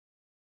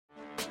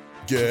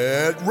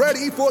Get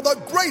ready for the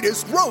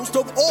greatest roast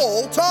of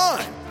all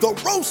time, the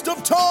Roast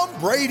of Tom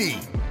Brady,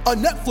 a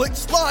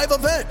Netflix live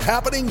event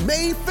happening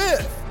May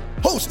 5th.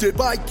 Hosted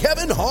by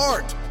Kevin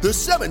Hart, the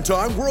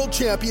 7-time world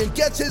champion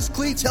gets his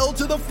cleats held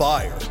to the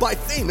fire by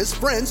famous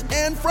friends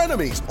and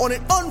frenemies on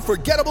an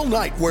unforgettable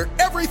night where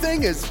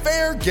everything is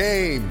fair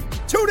game.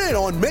 Tune in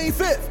on May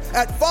 5th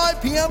at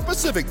 5 p.m.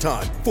 Pacific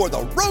time for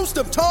the Roast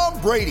of Tom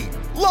Brady,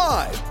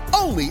 live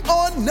only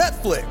on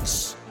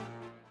Netflix.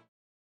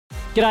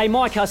 G'day,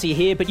 Mike Hussey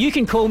here, but you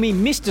can call me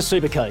Mr.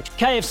 Supercoach.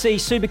 KFC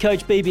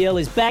Supercoach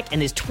BBL is back and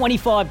there's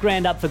 25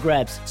 grand up for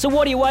grabs. So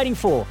what are you waiting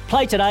for?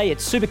 Play today at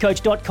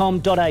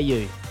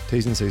supercoach.com.au.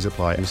 T's and C's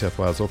apply. New South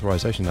Wales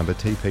authorisation number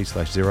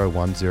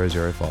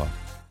TP/01005.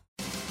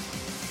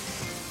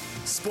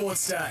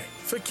 Sports Day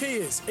for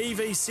Kia's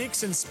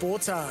EV6 and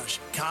Sportage,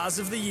 Cars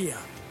of the Year.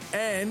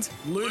 And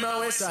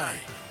Lumo SA,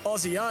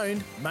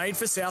 Aussie-owned, made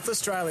for South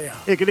Australia.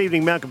 Yeah, good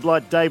evening, Malcolm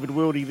Blight, David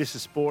Wildy. This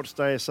is Sports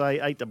Day SA,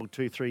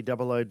 8223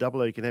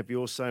 You can have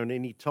your say on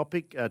any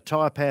topic.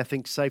 Tyre Power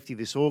thinks safety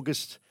this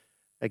August.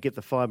 Get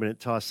the 5-minute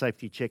tyre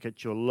safety check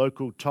at your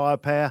local Tyre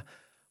Power.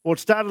 Well, it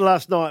started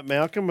last night,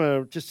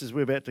 Malcolm. Just as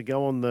we're about to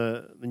go on,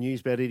 the news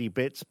about Eddie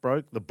Betts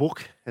broke. The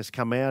book has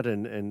come out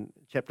and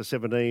Chapter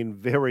 17,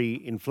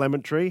 very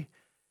inflammatory.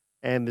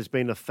 And there's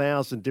been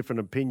 1,000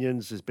 different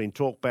opinions. There's been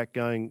talk back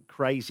going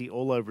crazy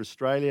all over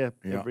Australia,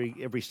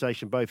 every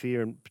station, both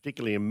here and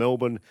particularly in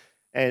Melbourne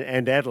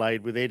and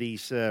Adelaide with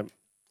Eddie's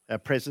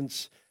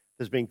presence.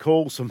 There's been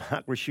calls from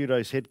Mark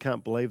Rasciuto's head,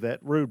 can't believe that.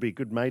 Rue would be a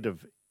good mate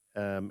of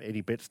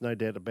Eddie Betts, no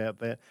doubt about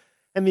that.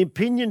 And the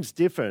opinions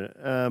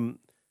differ.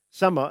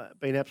 Some have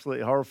been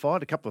absolutely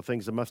horrified. A couple of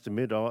things I must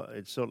admit,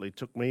 it certainly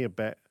took me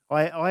aback.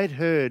 I had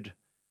heard,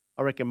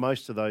 I reckon,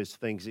 most of those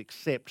things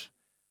except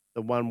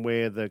the one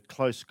where the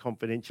close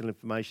confidential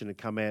information had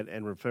come out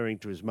and referring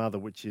to his mother,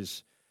 which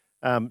is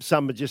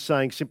some are just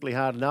saying simply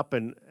harden up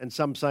and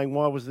some saying,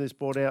 why wasn't this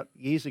brought out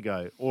years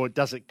ago? Or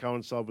does it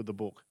coincide with the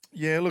book?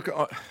 Yeah, look,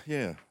 I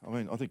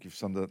think you've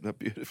summed that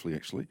beautifully,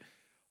 actually.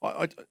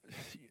 I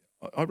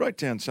wrote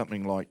down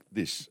something like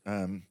this.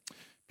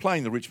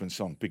 Playing the Richmond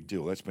song, Big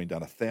Deal, that's been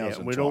done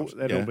 1,000 times.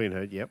 That's all been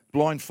heard, yep.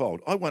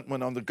 Blindfold. I went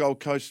on the Gold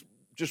Coast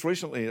just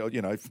recently,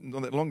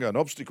 not that long ago, an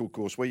obstacle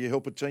course where you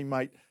help a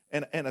teammate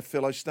and a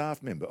fellow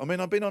staff member. I mean,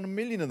 I've been on a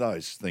million of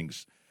those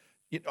things.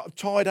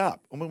 Tied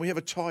up. I mean, we have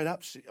a tied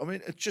up. I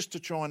mean, it's just to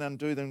try and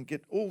undo them and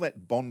get all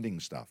that bonding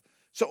stuff.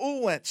 So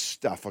all that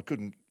stuff,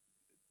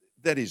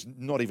 that is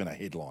not even a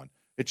headline.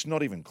 It's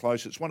not even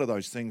close. It's one of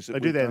those things that they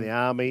do that in the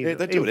Army. Yeah,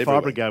 they do it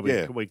everywhere. Fire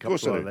Brigade, we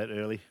copped a lot of that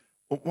early.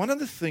 Well, one of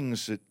the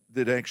things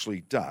that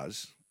actually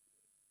does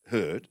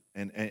hurt,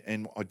 and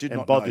I did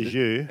not bothers know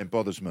you and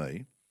bothers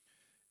me,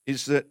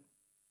 is that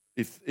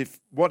if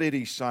what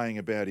Eddie's saying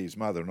about his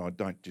mother, and I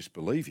don't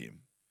disbelieve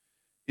him,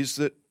 is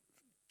that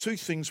two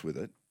things with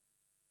it.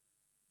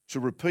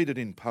 To repeat it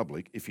in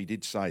public, if he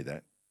did say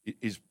that,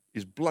 is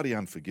bloody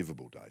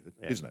unforgivable, David,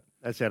 isn't it?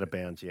 That's out of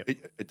bounds, yeah.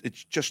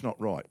 It's just not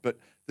right. But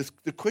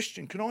the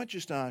question, can I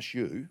just ask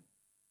you,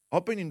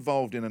 I've been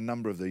involved in a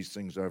number of these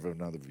things over a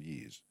number of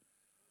years.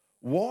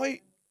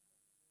 Why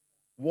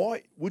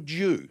would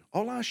you,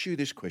 I'll ask you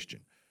this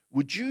question,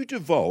 would you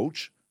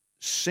divulge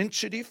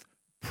sensitive,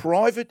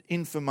 private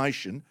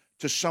information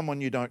to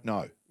someone you don't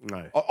know?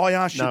 No. I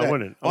asked you that. I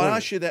wouldn't. I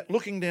asked you that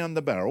looking down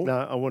the barrel. No,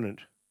 I wouldn't.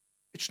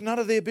 It's none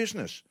of their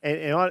business.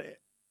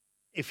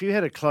 If you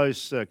had a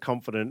close,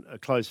 confident, a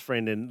close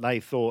friend, and they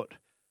thought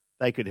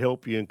they could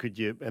help you,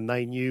 and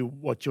they knew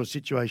what your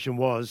situation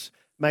was,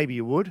 maybe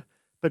you would.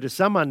 But to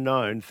some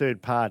unknown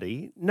third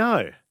party,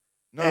 no.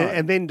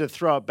 And then to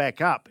throw it back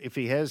up, if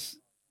he has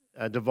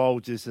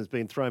divulged this and has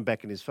been thrown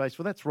back in his face,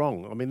 well, that's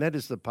wrong. I mean, that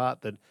is the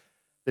part that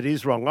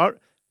is wrong.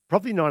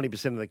 Probably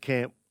 90% of the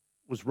camp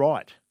was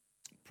right.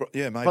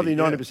 Yeah, maybe. Probably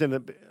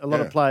 90%. A lot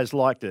of players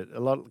liked it.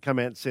 A lot come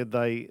out and said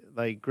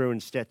they grew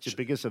in stature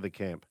because of the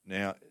camp.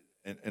 Now,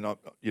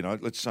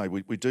 let's say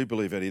we do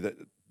believe, Eddie,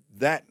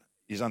 that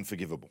is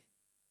unforgivable.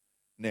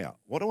 Now,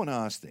 what I want to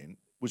ask then,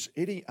 was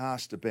Eddie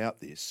asked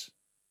about this,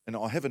 and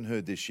I haven't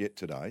heard this yet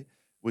today,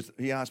 was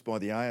he asked by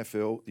the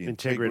AFL, the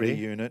Integrity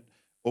Unit,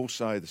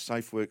 also the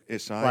Safe Work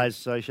SA. Players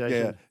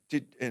Association.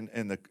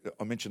 Yeah,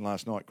 I mentioned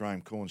last night,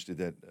 Graham Corns did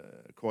that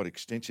quite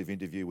extensive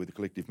interview with the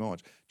Collective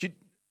Minds.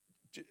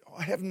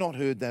 I have not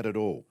heard that at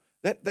all.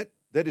 That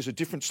is a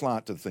different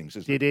slant to things,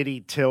 isn't it? Did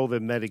Eddie tell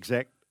them that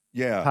exact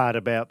part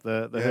about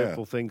the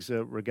hurtful things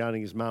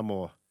regarding his mum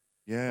or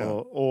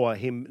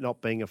him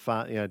not being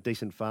a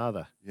decent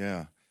father?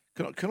 Yeah.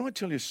 Can I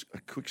tell you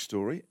a quick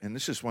story? And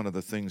this is one of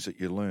the things that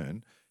you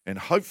learn. And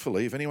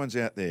hopefully, if anyone's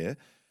out there,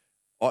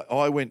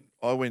 I went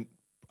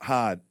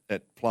hard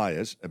at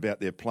players about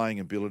their playing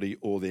ability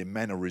or their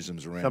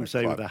mannerisms around Some the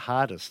say club. the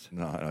hardest.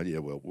 No,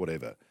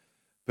 whatever.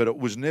 But it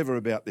was never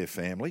about their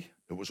family.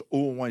 It was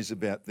always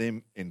about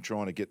them and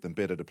trying to get them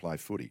better to play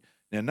footy.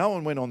 Now, no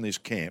one went on this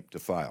camp to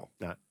fail.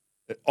 No.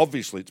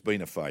 Obviously, it's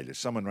been a failure.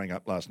 Someone rang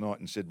up last night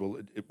and said, well,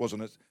 it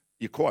wasn't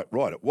you're quite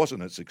right, it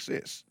wasn't a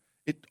success.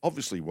 It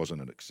obviously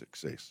wasn't a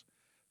success.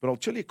 But I'll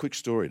tell you a quick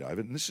story,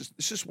 David, and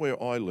this is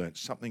where I learnt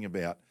something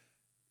about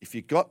if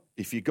you got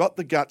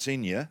the guts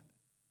in you,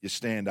 you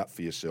stand up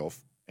for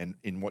yourself and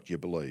in what you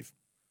believe.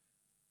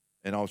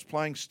 And I was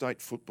playing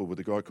state football with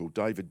a guy called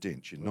David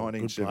Dench in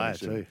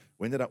 1977.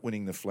 We ended up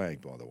winning the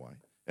flag, by the way,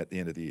 at the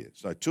end of the year.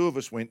 So two of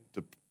us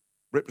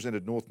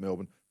represented North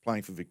Melbourne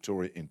playing for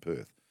Victoria in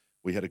Perth.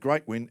 We had a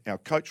great win. Our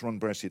coach, Ron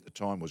Brassey, at the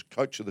time was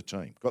coach of the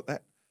team. Got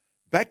that?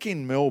 Back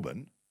in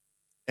Melbourne,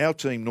 our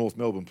team, North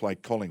Melbourne,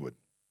 played Collingwood.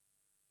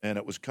 And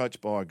it was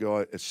coached by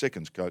a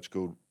seconds coach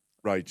called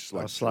Ray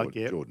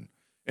Jordan.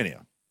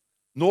 Anyhow,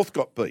 North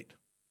got beat.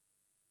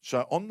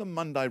 So on the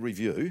Monday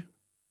review,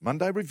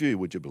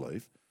 would you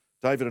believe,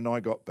 David and I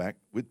got back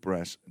with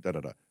Brass,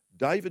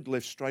 David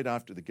left straight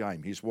after the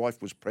game. His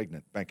wife was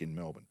pregnant back in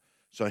Melbourne.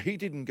 So he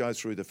didn't go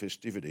through the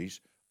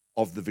festivities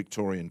of the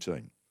Victorian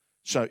team.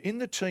 So in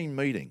the team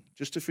meeting,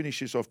 just to finish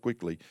this off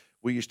quickly,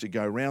 we used to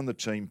go round the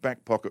team,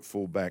 back pocket,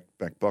 full back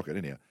pocket.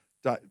 Anyhow,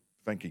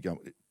 thank you,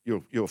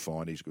 you're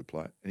fine, he's a good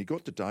player. And he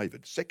got to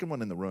David, second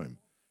one in the room,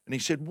 and he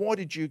said, why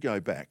did you go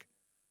back?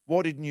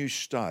 Why didn't you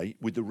stay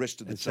with the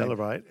rest of the team?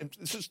 Celebrate. And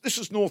this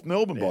is North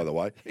Melbourne, by the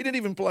way. He didn't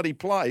even bloody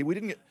play.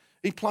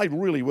 He played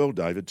really well,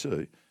 David,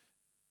 too.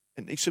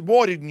 And he said,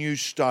 why didn't you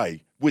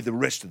stay with the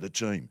rest of the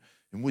team?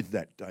 And with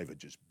that, David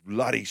just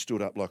bloody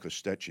stood up like a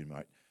statue,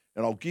 mate.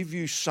 And I'll give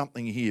you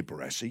something here,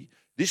 Barassi.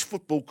 This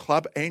football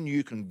club, and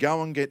you can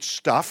go and get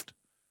stuffed.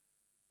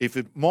 If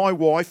my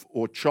wife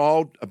or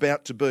child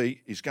about to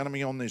be is going to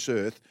be on this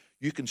earth,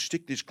 you can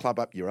stick this club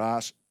up your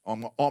ass.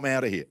 I'm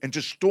out of here. And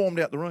just stormed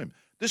out the room.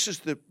 This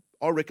is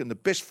I reckon, the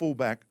best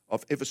fullback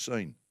I've ever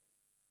seen.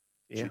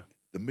 Yeah.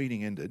 The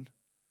meeting ended,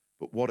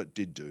 but what it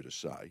did do to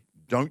say,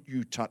 don't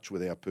you touch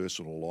with our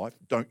personal life.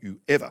 Don't you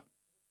ever.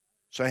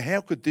 So how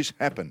could this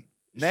happen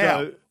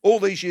now, all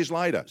these years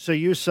later? So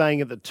you're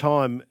saying at the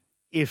time,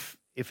 if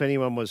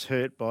anyone was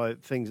hurt by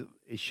things,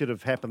 it should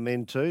have happened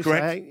then too?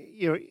 Correct. So, hey,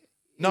 you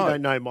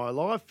don't know my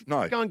life.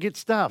 No. Go and get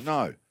stuff.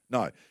 No.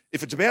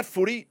 If it's about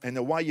footy and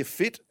the way you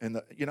fit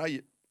and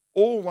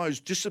all those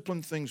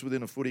disciplined things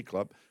within a footy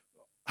club,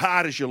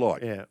 hard as you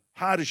like. Yeah.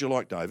 Hard as you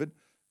like, David,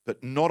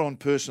 but not on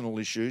personal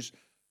issues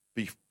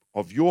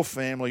of your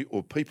family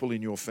or people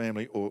in your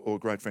family or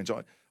great friends.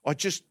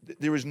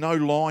 There is no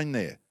line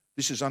there.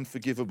 This is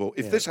unforgivable.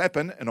 If this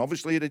happened, and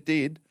obviously it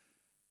did,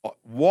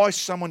 why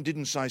someone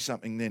didn't say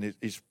something then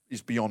is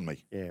beyond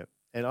me. Yeah.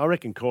 And I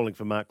reckon calling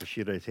for Mark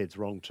Rashido's head's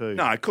wrong too.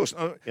 No, of course.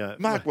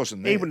 Mark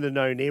wasn't there. He would have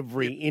known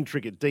every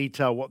intricate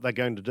detail what they're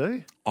going to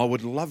do. I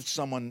would love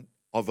someone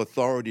of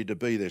authority to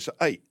be there. So,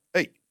 hey,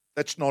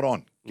 that's not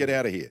on. Get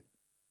out of here.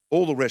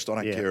 All the rest I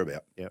don't care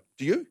about. Yeah.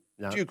 Do you?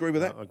 No, Do you agree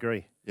with that? I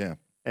agree. Yeah.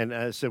 And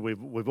as I said,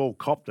 we've all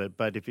copped it,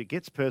 but if it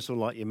gets personal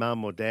like your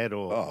mum or dad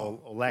or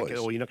lack it,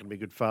 or you're not going to be a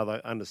good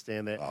father, I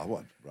understand that. Oh,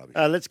 what rubbish.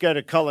 Let's go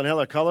to Colin.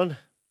 Hello, Colin.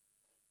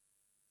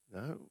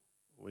 No,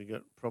 we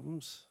got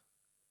problems.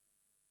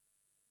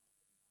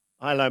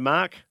 Hello,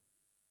 Mark.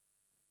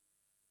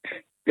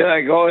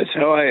 G'day, guys.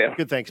 How are you?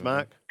 Good, thanks,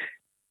 Mark.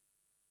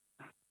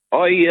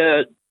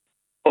 I'm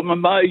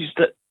amazed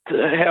at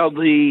how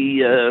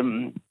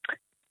the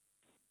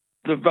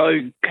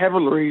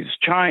vocabulary has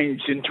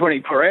changed in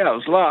 24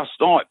 hours. Last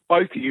night,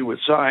 both of you were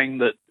saying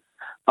that,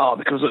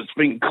 because it's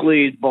been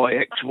cleared by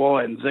X,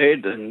 Y, and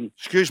Z. And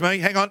excuse me,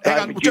 hang on.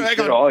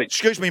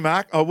 Excuse me,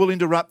 Mark. I will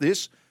interrupt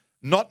this.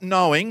 Not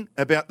knowing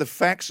about the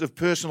facts of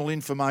personal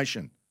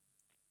information.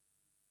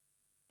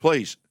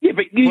 Please. Yeah,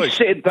 but you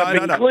said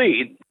they've been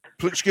cleared.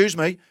 Excuse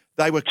me.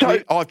 They were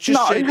cleared. I've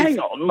just said. Hang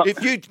on.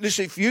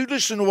 If you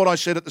listen to what I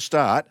said at the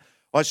start,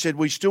 I said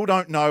we still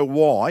don't know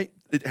why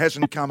it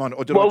hasn't come on.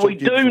 Well, we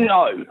do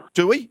know.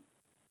 Do we?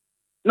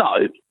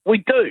 No, we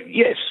do.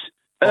 Yes.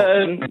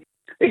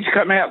 He's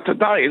come out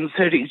today and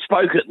said he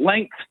spoke at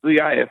length to the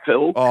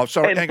AFL. Oh,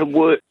 sorry.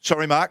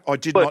 Sorry, Mark. I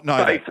did not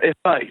know that.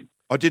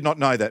 I did not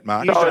know that,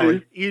 Mark.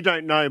 You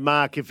don't know,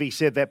 Mark, if he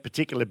said that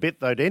particular bit,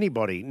 though, to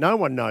anybody. No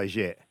one knows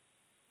yet.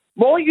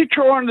 Why are you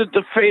trying to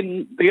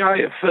defend the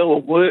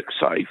AFL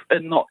WorkSafe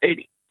and not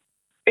Eddie?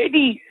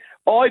 Eddie,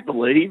 I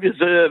believe, is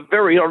a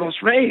very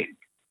honest man.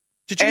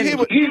 Did you hear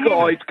what you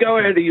guys go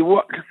out of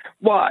your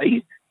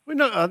way say,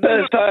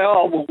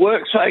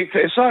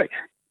 WorkSafe SA.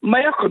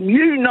 Malcolm,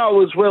 you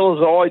know as well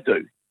as I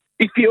do,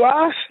 if you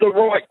ask the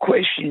right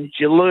questions,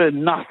 you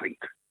learn nothing.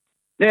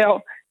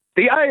 Now,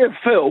 the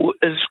AFL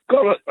has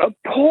got an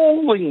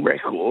appalling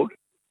record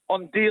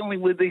on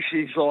dealing with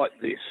issues like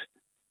this.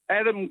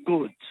 Adam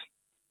Goods.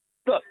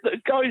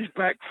 It goes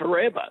back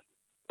forever.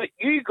 But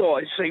you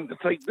guys seem to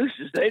think this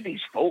is Eddie's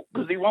fault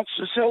because he wants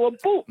to sell a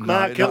book.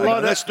 Mark, a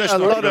lot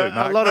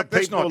of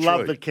people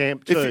love the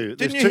camp too.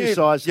 There's two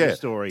sides to the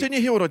story. Didn't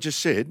you hear what I just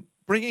said?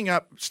 Bringing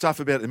up stuff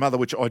about the mother,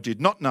 which I did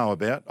not know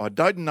about, I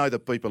don't know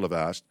that people have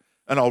asked,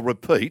 and I'll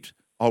repeat,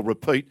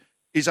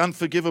 is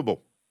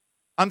unforgivable.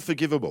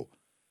 Unforgivable.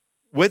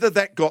 Whether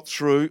that got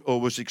through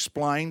or was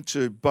explained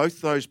to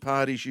both those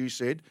parties you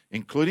said,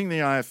 including the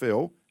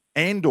AFL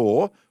and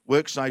or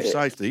WorkSafe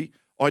Safety,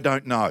 I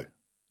don't know.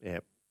 Yeah.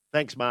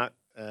 Thanks, Mark.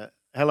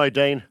 Hello,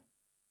 Dean.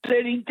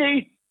 Said he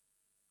did.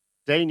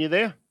 Dean, you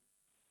there?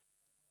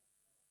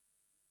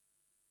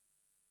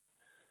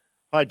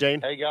 Hi,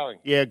 Dean. How you going?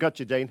 Yeah, got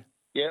you, Dean.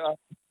 Yeah,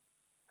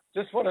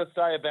 just want to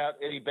say about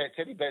Eddie Betts.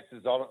 Eddie Betts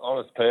is an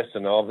honest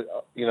person,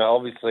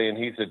 obviously, and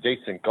he's a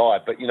decent guy.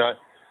 But,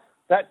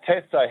 that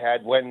test they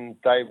had when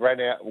they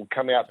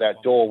come out that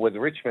door with the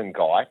Richmond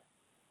guy,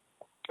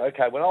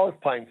 okay, when I was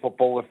playing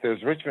football, if there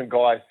was a Richmond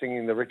guy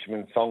singing the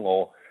Richmond song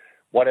or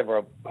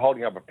whatever,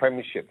 holding up a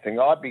premiership thing,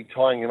 I'd be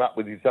tying him up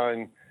with his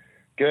own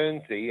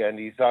Guernsey and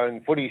his own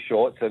footy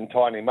shorts and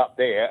tying him up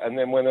there. And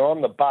then when they're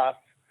on the bus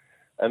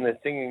and they're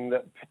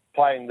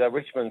playing the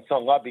Richmond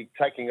song, I'd be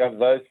taking over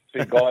those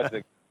two guys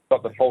that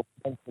got the fault.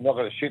 We're not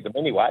going to shoot them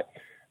anyway.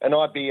 And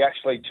I'd be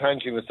actually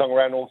changing the song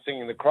around, all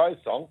singing the Crow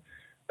song.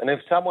 And if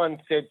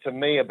someone said to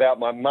me about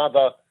my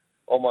mother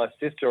or my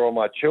sister or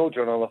my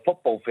children on the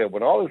football field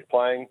when I was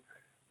playing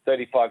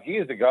 35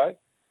 years ago,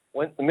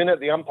 when the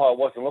minute the umpire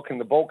wasn't looking,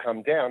 the ball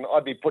come down,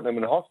 I'd be putting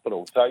them in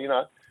hospital. So,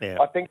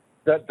 I think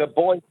that the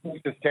boys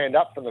need to stand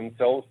up for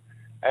themselves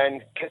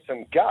and get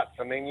some guts.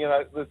 I mean,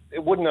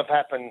 it wouldn't have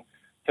happened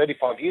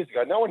 35 years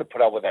ago. No one would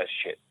put up with that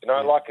shit.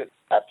 Like it's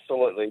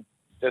absolutely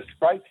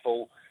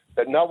disgraceful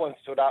that no one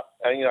stood up.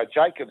 And,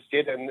 Jacobs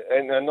did. And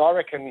I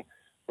reckon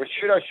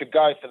Rashudo should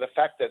go for the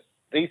fact that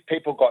these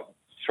people got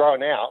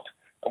thrown out.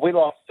 And we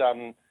lost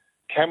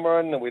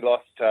Cameron and we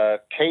lost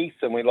Keith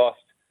and we lost,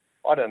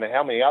 I don't know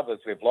how many others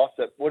we've lost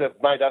that would have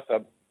made us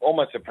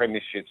almost a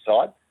premiership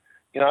side.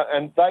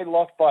 And they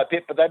lost by a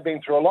bit, but they've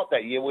been through a lot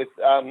that year with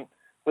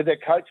their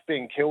coach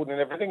being killed and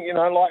everything.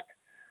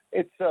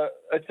 It's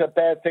a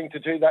bad thing to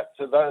do that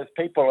to those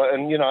people.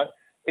 And,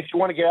 if you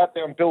want to get out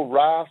there and build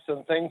rafts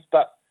and things,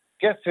 but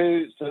guess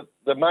who's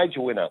the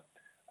major winner?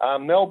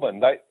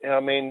 Melbourne.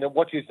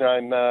 What's his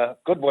name?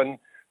 Goodwin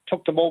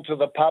took them all to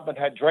the pub and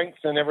had drinks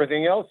and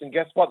everything else. And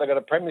guess what? They got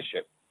a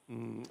premiership.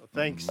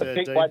 Thanks,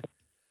 Dean.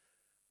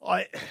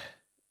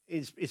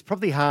 It's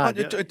probably hard.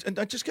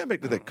 And just go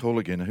back to that call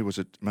again. Who was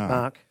it,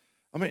 Mark?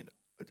 I mean,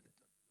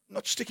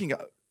 not sticking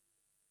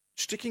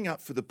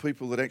up for the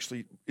people that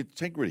actually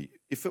integrity.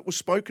 If it was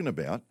spoken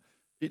about,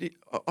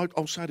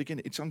 I'll say it again.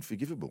 It's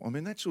unforgivable. I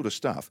mean, that sort of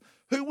stuff.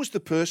 Who was the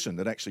person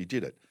that actually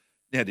did it?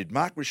 Now, did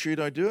Mark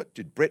Rashudo do it?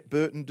 Did Brett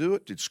Burton do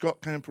it? Did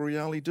Scott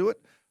Camporeale do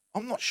it?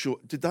 I'm not sure.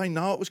 Did they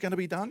know it was going to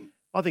be done?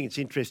 I think it's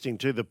interesting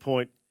to the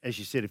point, as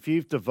you said, if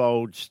you've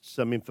divulged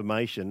some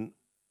information,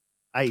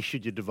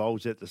 should you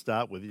divulge that to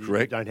start with?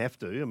 Correct. You don't have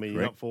to. I mean,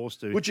 You're not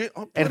forced to. Would you?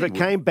 And if it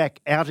came back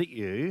out at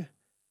you,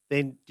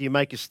 then do you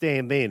make a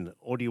stand then?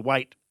 Or do you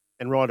wait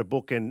and write a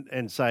book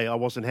and say, I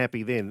wasn't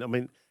happy then? I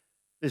mean,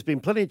 there's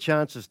been plenty of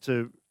chances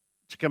to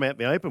come out in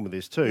the open with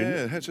this too.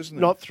 Yeah, it has, isn't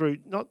it? Not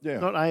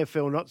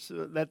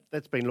AFL,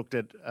 that's been looked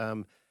at.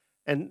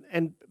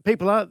 And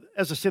people are,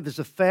 as I said, there's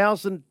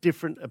 1,000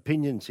 different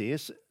opinions here.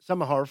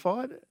 Some are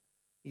horrified.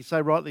 You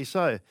say rightly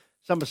so.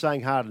 Some are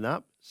saying harden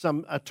up.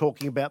 Some are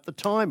talking about the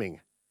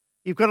timing.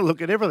 You've got to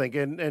look at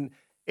everything. And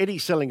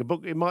Eddie's selling a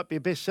book. It might be a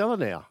bestseller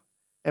now.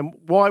 And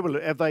why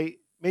have they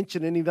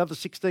mentioned any of the other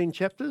 16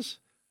 chapters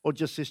or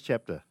just this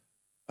chapter?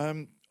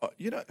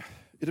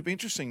 It'd be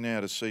interesting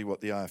now to see what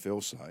the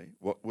AFL say,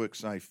 what work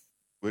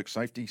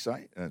safety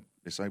say.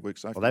 They say work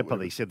safety. Well, they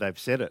probably said they've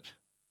said it.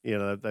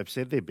 They've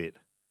said their bit.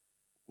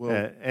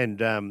 Well,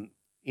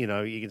 you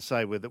can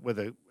say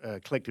whether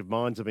collective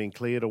minds are being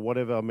cleared or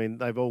whatever. I mean,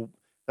 they're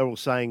all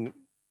saying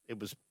it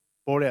was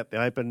brought out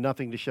the open,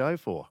 nothing to show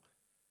for.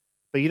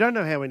 But you don't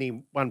know how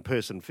any one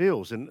person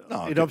feels, and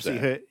it's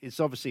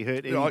obviously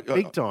hurt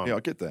big time. Yeah, I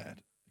get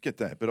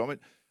that. But I mean,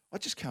 I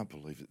just can't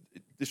believe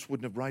this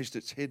wouldn't have raised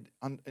its head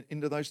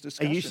into those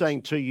discussions. Are you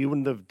saying too you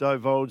wouldn't have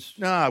divulged?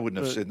 No, I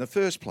wouldn't have said in the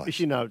first place.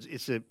 Because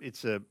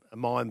it's a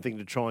mind thing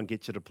to try and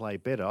get you to play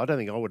better. I don't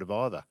think I would have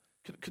either.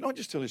 Can I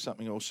just tell you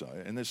something also?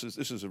 And this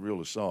is a real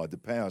aside. The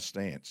power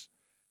stance.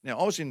 Now,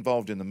 I was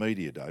involved in the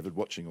media, David,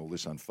 watching all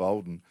this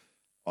unfold, and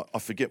I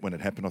forget when it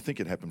happened. I think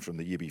it happened from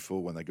the year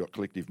before when they got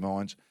Collective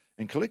Minds.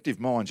 And Collective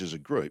Minds as a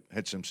group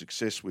had some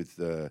success with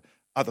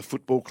other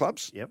football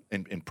clubs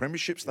and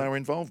premierships they were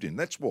involved in.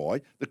 That's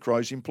why the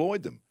Crows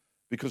employed them,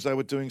 because they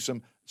were doing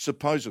some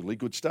supposedly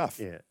good stuff.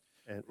 Yeah.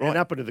 And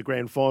up into the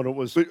grand final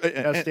was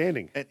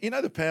outstanding. And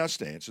the power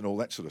stance and all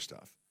that sort of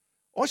stuff.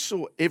 I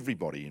saw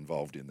everybody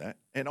involved in that.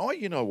 And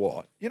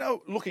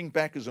looking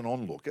back as an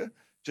onlooker,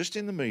 just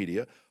in the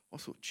media, I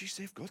thought, geez,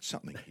 they've got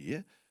something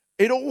here.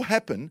 It all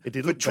happened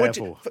for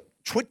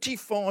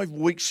 25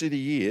 weeks of the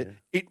year.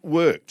 Yeah. It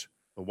worked.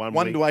 For 1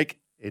 week, week,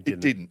 it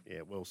didn't.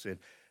 Yeah, well said.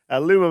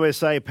 Lumo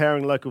SA,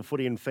 powering local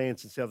footy and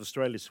fans in South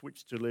Australia,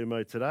 switched to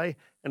Lumo today.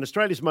 And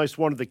Australia's most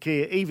wanted, the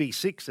Kia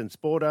EV6 and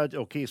Sportage,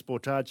 or Kia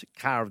Sportage,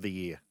 car of the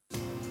year.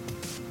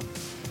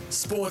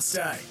 Sports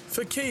Day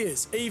for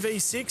Kia's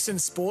EV6 and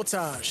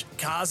Sportage,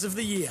 cars of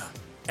the year.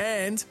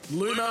 And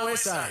Lumo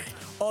SA,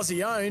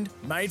 Aussie-owned,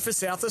 made for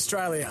South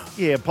Australia.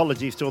 Yeah,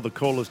 apologies to all the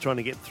callers trying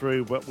to get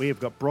through, but we have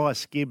got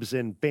Bryce Gibbs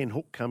and Ben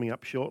Hook coming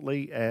up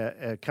shortly.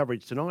 Our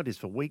coverage tonight is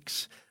for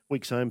Weeks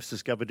Homes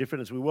Discover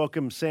Different, as we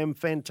welcome Sam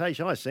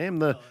Fantasia. Hi, Sam.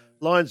 The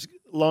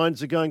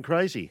lines are going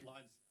crazy.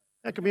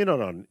 How come you're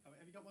not on?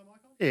 Have you got my mic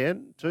on? Yeah,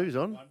 two's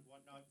on.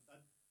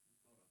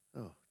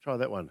 Try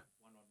that one. One.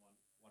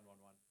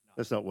 No.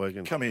 That's not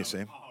working. Come here,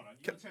 Sam. Hold on.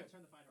 Turn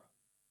the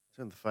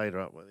Turn the fader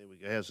up. Well, there we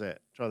go. How's that?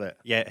 Try that.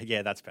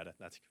 Yeah, that's better.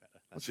 That's better.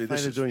 See,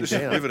 this is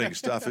riveting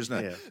stuff, isn't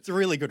it? Yeah. It's a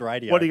really good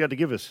radio. What do you got to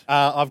give us?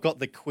 I've got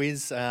the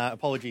quiz.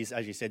 Apologies,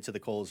 as you said, to the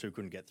callers who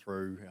couldn't get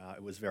through.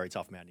 It was very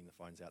tough manning the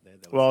phones out there.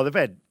 Well, they've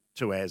had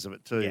 2 hours of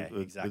it too. Yeah,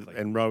 exactly.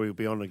 And Rowie will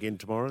be on again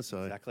tomorrow.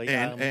 So Exactly.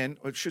 And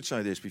I should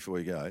say this before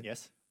you go.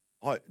 Yes.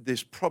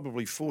 There's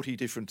probably 40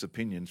 different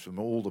opinions from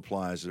all the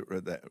players that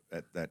were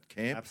at that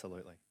camp.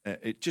 Absolutely.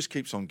 It just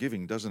keeps on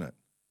giving, doesn't it?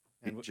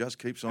 It just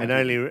keeps on. And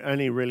giving.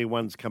 only really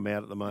one's come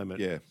out at the moment.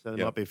 Yeah. So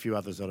there might be a few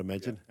others, I'd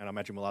imagine. And I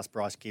imagine we'll ask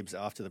Bryce Gibbs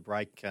after the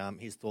break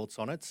his thoughts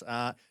on it.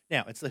 Now,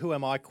 it's the Who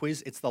Am I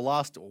quiz. It's the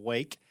last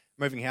week.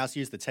 Moving House,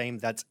 use the team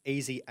that's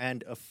easy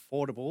and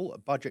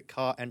affordable. Budget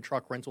car and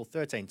truck rental,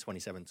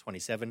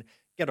 1327.27.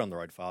 Get on the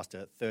road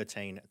faster,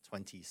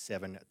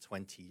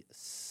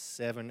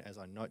 1327.27. As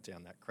I note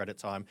down that credit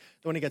time.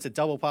 The winner gets a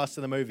double pass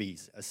to the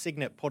movies, a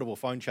Signet portable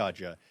phone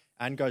charger,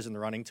 and goes in the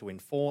running to win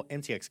 4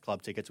 MTX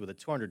Club tickets with a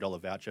 $200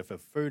 voucher for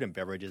food and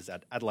beverages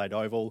at Adelaide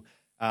Oval.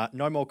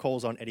 No more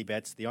calls on Eddie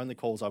Betts. The only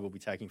calls I will be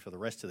taking for the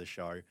rest of the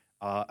show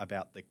are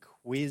about the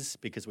quiz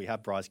because we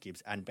have Bryce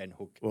Gibbs and Ben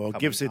Hook. Well,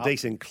 gives a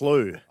decent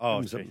clue.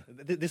 Oh,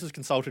 this is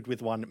consulted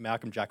with one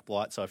Malcolm Jack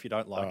Blight, so if you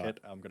don't like it,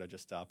 I'm going to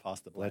just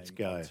pass the blame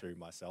to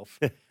myself.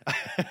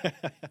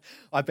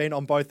 I've been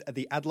on both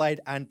the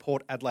Adelaide and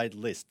Port Adelaide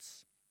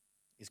lists,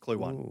 is clue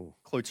 1. Ooh.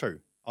 Clue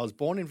 2, I was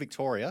born in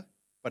Victoria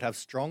but have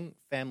strong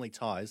family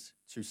ties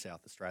to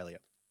South Australia.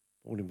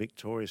 Born in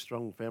Victoria,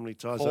 strong family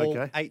ties, Call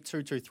okay.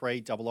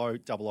 8223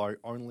 0000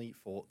 only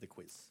for the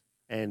quiz.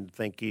 And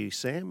thank you,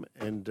 Sam.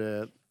 And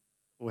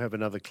we'll have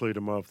another clue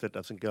tomorrow if that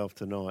doesn't go off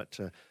tonight.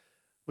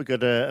 We've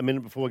got a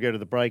minute before we go to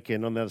the break,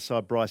 and on the other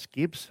side, Bryce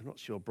Gibbs. I'm not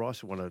sure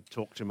Bryce will want to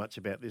talk too much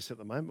about this at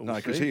the moment. No,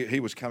 because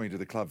he was coming to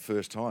the club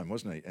first time,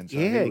 wasn't he? And so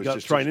he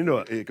got straight into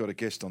it. He got a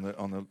guest on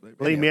the.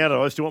 Leave me out.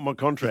 I still want my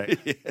contract.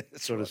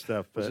 Sort of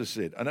stuff. As I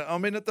said, and I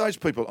mean, those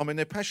people. I mean,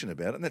 they're passionate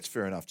about it, and that's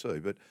fair enough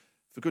too. But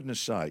for goodness'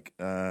 sake,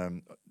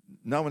 no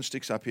one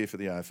sticks up here for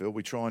the AFL.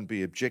 We try and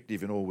be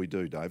objective in all we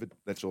do, David.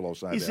 That's all I'll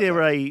say.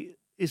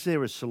 Is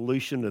there a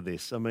solution to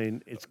this? I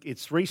mean,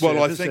 it's research.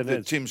 Well, I think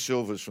that Tim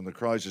Silvers from the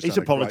Crows has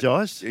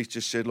apologised. He's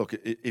just said, look,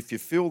 if you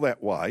feel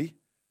that way,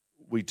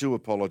 we do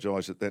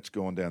apologise that that's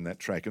gone down that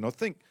track. And I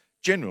think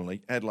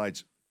generally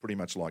Adelaide's pretty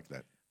much like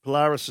that.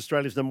 Polaris,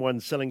 Australia's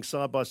 #1 selling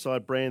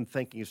side-by-side brand,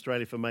 thanking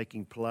Australia for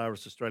making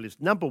Polaris Australia's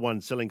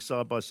 #1 selling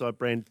side-by-side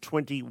brand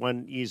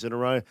 21 years in a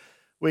row.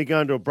 We're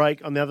going to a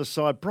break. On the other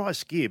side,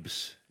 Bryce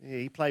Gibbs. Yeah,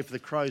 he played for the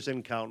Crows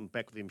and Carlton.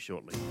 Back with him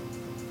shortly.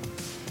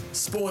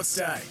 Sports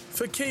Day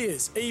for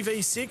Kia's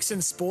EV6 and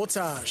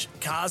Sportage,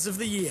 Cars of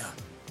the Year.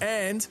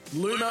 And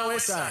Lumo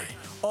SA,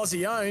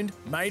 Aussie owned,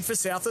 made for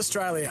South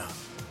Australia.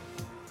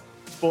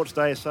 Sports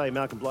Day SA,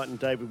 Malcolm Blight and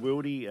David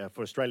Wilde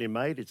for Australian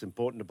made. It's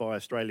important to buy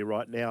Australia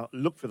right now.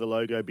 Look for the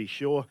logo, be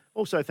sure.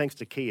 Also thanks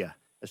to Kia,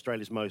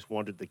 Australia's most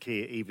wanted, the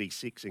Kia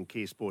EV6 and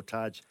Kia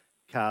Sportage,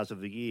 Cars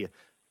of the Year.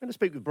 I'm going to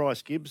speak with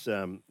Bryce Gibbs.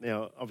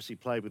 Now, obviously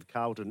played with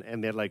Carlton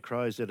and the Adelaide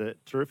Crows, had a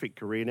terrific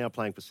career, now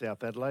playing for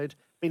South Adelaide.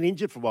 Been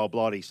injured for a while,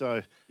 Blighty,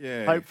 so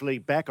hopefully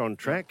back on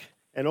track.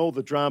 And all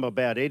the drama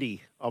about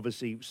Eddie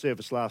obviously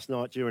surfaced last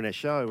night during our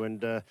show,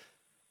 and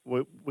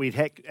we'd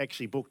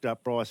actually booked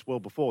up Bryce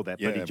well before that,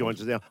 but he joins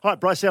us now. Hi,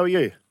 Bryce, how are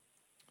you?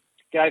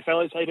 G'day,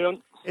 fellas. How you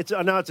doing?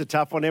 I know it's a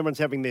tough one. Everyone's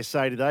having their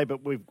say today,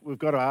 but we've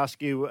got to ask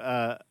you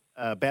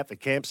about the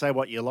camp. Say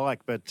what you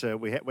like, but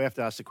we have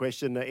to ask the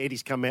question.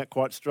 Eddie's come out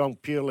quite strong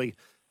purely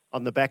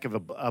on the back of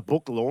a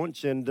book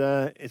launch, and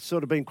it's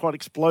sort of been quite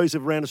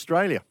explosive around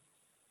Australia.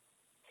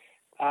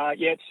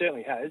 Yeah, it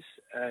certainly has.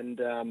 And,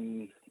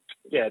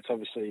 it's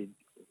obviously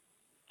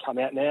come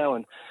out now,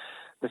 and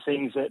the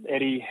things that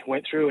Eddie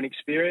went through and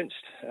experienced,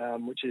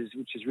 which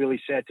is really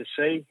sad to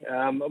see.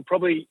 I'm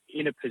probably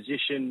in a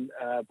position,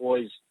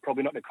 boys,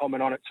 probably not to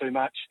comment on it too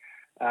much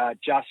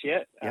just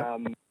yet. Yep.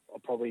 I'll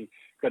probably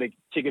got to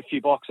tick a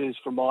few boxes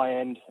from my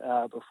end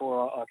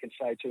before I can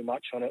say too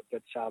much on it.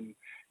 But,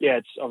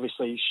 it's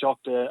obviously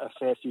shocked a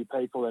fair few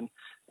people, and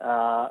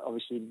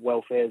obviously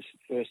welfare's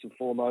first and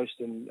foremost.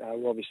 And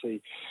we're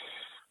obviously,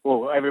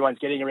 everyone's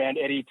getting around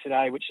Eddie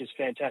today, which is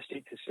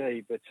fantastic to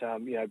see. But,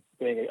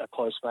 being a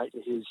close mate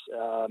to his,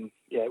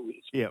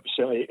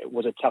 certainly it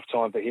was a tough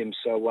time for him.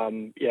 So,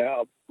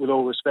 with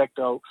all respect,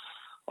 I'll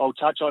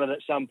touch on it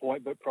at some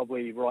point, but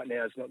probably right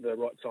now is not the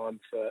right time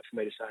for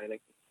me to say anything.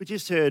 We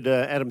just heard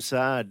Adam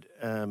Saad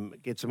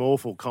get some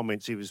awful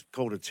comments. He was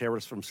called a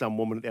terrorist from some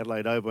woman at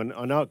Adelaide Oval. And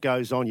I know it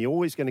goes on. You're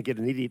always going to get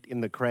an idiot in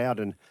the crowd.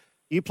 And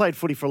you played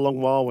footy for a long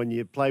while when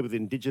you played with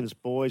Indigenous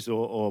boys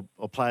or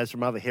players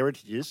from other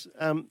heritages.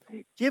 Do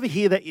you ever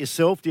hear that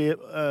yourself? Do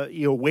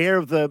you aware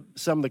of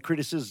some of the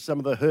criticism, some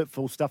of the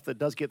hurtful stuff that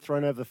does get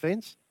thrown over the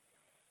fence?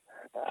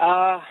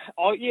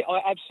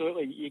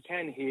 Absolutely. You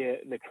can hear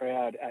the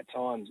crowd at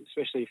times,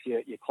 especially if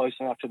you're close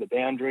enough to the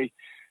boundary,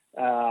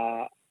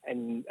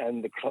 and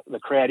the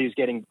crowd is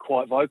getting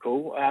quite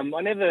vocal. I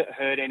never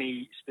heard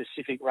any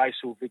specific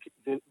racial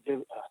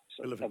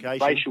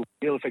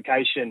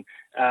vilification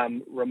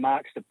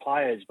remarks to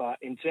players, but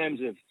in terms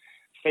of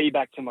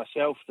feedback to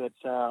myself that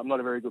I'm not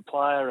a very good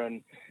player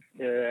and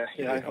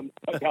I'm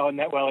not going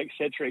that well,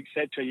 etc.,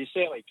 etc. You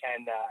certainly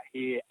can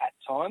hear at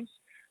times.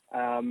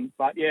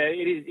 But yeah,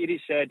 it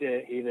is sad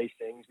to hear these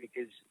things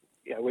because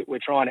we're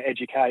trying to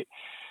educate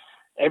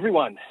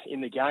everyone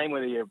in the game,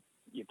 whether you're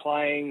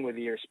playing, whether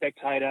you're a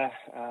spectator,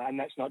 and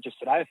that's not just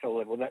at AFL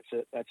level. That's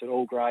at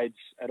all grades,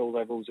 at all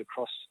levels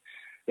across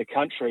the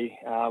country.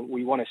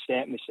 We want to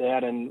stamp this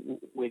out, and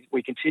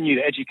we continue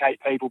to educate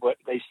people, but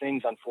these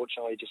things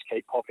unfortunately just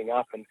keep popping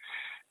up, and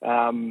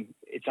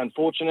it's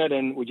unfortunate,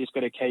 and we just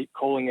got to keep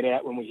calling it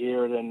out when we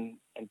hear it, and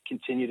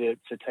continue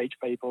to teach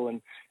people and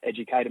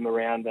educate them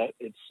around that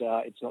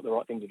it's not the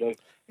right thing to do.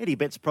 Eddie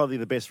Betts probably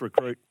the best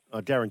recruit.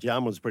 Darren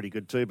Jarman was pretty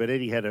good too, but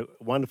Eddie had a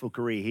wonderful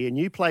career here, and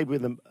you played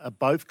with him at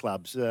both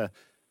clubs.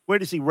 Where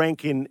does he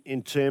rank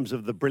in terms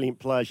of the brilliant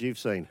players you've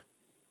seen?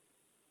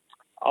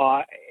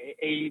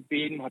 He'd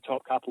be in my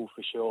top couple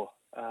for sure,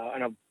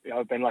 and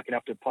I've been lucky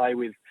enough to play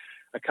with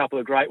a couple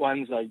of great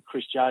ones. Like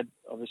Chris Judd,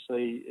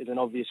 obviously, is an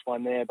obvious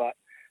one there, but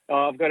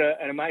I've got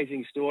an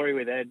amazing story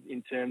with Ed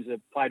in terms of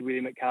played with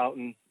him at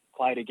Carlton,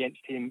 played against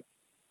him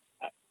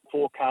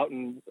for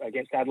Carlton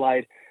against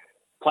Adelaide,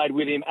 played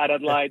with him at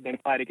Adelaide, then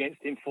played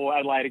against him for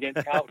Adelaide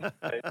against Carlton.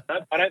 So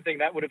I don't think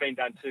that would have been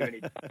done too many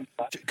times.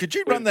 Could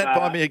you run that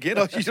by me again?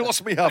 You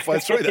lost me halfway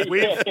through that.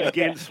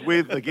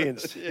 With,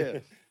 against. Yeah.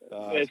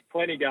 There's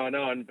plenty going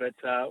on, but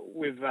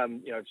we've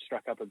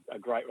struck up a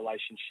great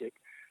relationship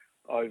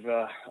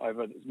over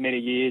many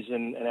years,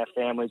 and our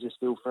families are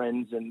still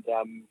friends. And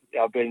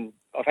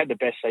I've had the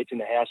best seats in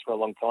the house for a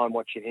long time,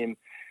 watching him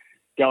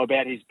go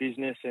about his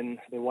business, and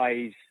the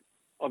way he's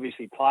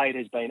obviously played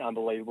has been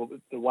unbelievable. But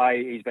the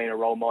way he's been a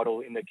role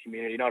model in the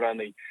community, not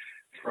only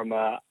from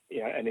an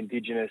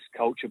Indigenous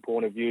culture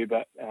point of view,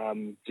 but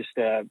just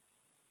a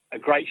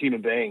great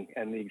human being,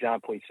 and the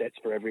example he sets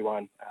for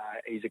everyone.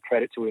 He's a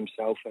credit to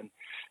himself,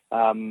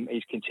 and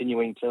he's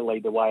continuing to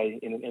lead the way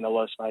in a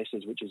lot of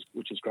spaces, which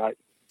is great.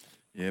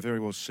 Yeah, very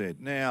well said.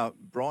 Now,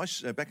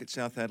 Bryce, back at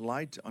South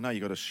Adelaide, I know you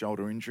got a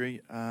shoulder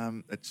injury.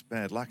 It's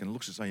bad luck, and it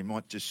looks as though you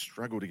might just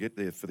struggle to get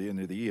there for the end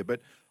of the year.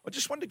 But I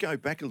just wanted to go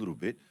back a little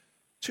bit.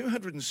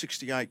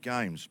 268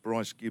 games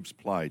Bryce Gibbs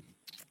played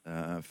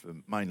for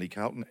mainly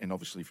Carlton and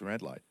obviously for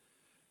Adelaide.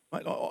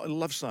 Mate, I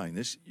love saying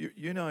this.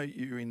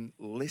 You're in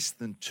less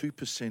than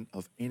 2%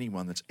 of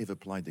anyone that's ever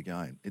played the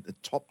game. At the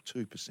top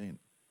 2%.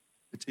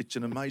 It's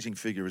an amazing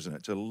figure, isn't it?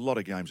 It's a lot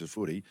of games of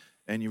footy,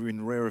 and you're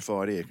in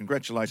rarefied air.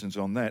 Congratulations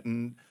on that.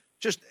 And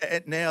just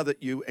now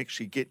that you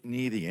actually get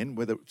near the end,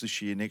 whether it's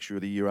this year, next year, or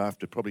the year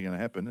after, probably going to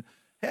happen,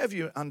 have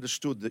you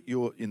understood that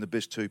you're in the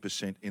best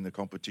 2% in the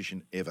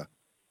competition ever?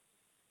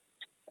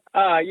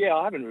 Yeah,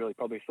 I haven't really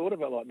probably thought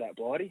of it like that,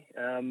 Blighty.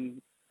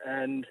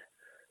 And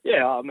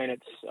yeah, I mean,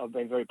 I've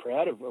been very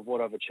proud of what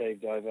I've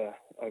achieved over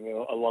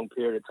a long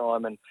period of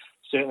time, and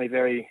certainly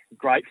very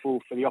grateful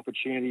for the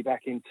opportunity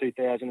back in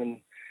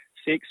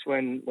 2006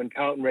 when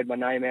Carlton read my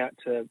name out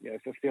to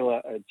fulfil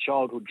a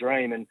childhood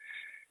dream, and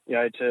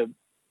to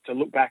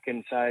look back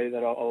and say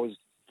that I was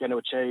going to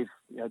achieve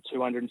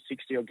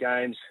 260 odd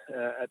games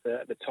at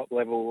the top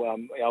level.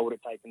 I would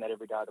have taken that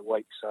every day of the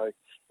week. So,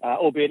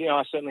 albeit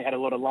I certainly had a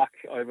lot of luck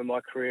over my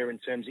career in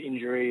terms of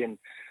injury and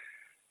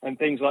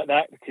things like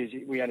that, because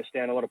we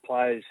understand a lot of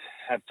players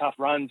have tough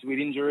runs with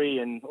injury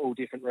and all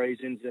different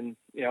reasons. And,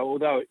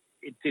 although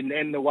it didn't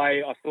end the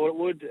way I thought it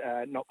would,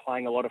 not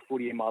playing a lot of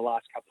footy in my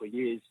last couple of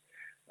years,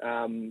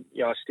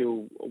 I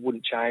still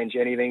wouldn't change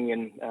anything.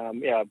 And,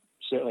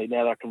 certainly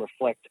now that I can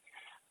reflect,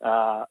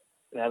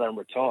 now that I'm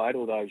retired,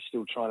 although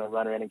still trying to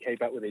run around and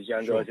keep up with these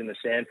young guys in the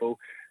SANFL,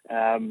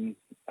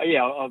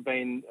 I've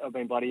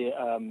been bloody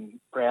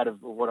proud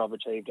of what I've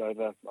achieved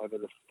over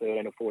the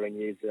 13 or 14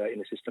 years in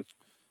the system.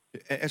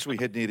 As we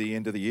head near the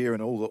end of the year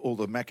and all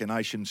the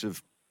machinations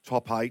of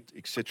top 8,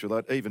 etc.,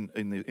 that even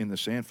in the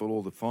SANFL,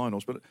 all the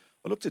finals. But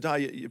I looked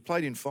today, you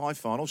played in 5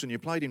 finals and you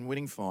played in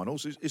winning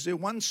finals. Is there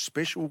one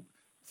special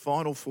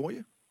final for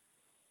you?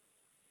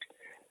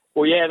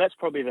 Well, yeah, that's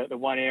probably the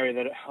one area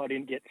that I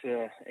didn't get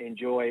to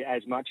enjoy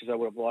as much as I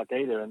would have liked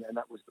either, and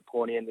that was the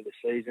pointy end of the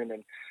season.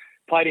 And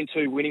played in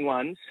 2 winning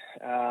ones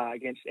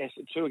against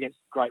 2 against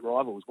great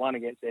rivals. One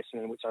against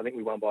Essendon, which I think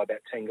we won by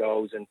about 10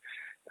 goals, and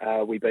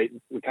we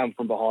come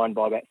from behind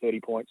by about 30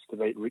 points to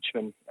beat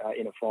Richmond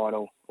in a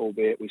final,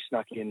 albeit we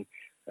snuck in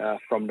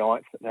from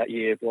 9th that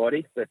year,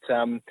 Blighty. But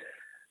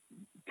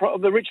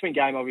the Richmond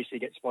game obviously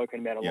gets spoken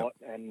about a lot,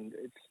 and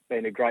it's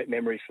been a great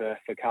memory for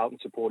Carlton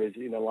supporters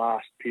in the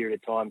last period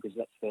of time, because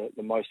that's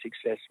the most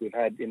success we've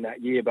had in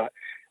that year. But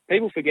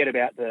people forget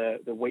about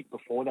the week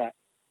before that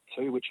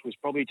too, which was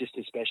probably just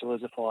as special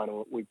as a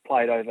final. We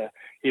played over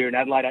here in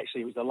Adelaide.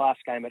 Actually, it was the last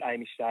game at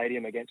Amy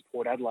Stadium against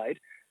Port Adelaide,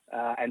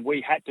 and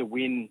we had to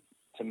win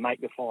to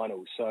make the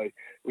finals. So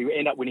we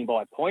end up winning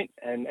by a point.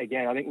 And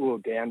again, I think we were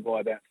down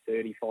by about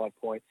 35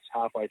 points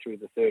halfway through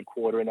the third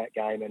quarter in that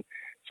game, and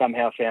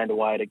somehow found a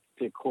way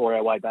to claw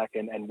our way back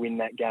and win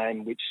that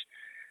game, which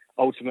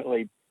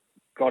ultimately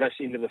got us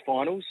into the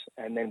finals.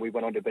 And then we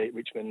went on to beat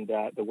Richmond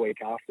the week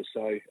after.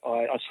 So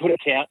I sort of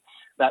count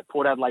that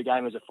Port Adelaide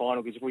game as a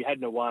final, because if we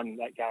hadn't won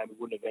that game, we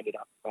wouldn't have ended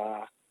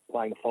up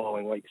playing the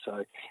following week.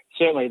 So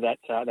certainly that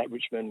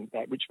Richmond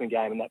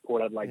game and that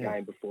Port Adelaide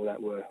game before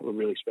that were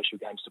really special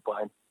games to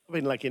play in. I've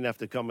been lucky enough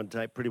to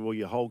commentate pretty well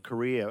your whole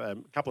career, a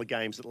couple of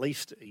games at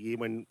least a year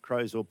when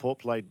Crows or Port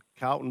played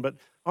Carlton. But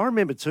I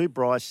remember too,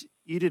 Bryce,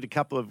 you did a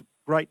couple of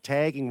great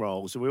tagging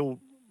roles. We all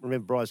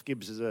remember Bryce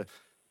Gibbs as a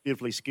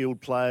beautifully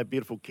skilled player,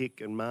 beautiful kick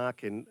and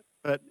mark.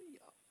 But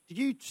did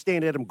you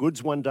stand Adam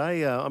Goods one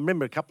day? I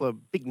remember a couple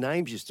of big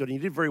names you stood, and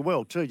you did very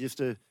well too, just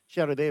to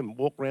shout at them,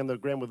 walk around the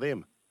ground with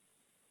them.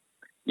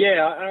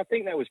 Yeah, I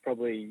think that was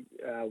probably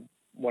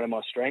one of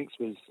my strengths.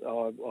 Was I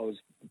was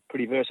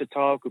pretty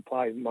versatile, could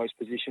play most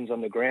positions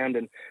on the ground,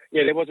 and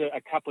yeah, there was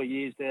a couple of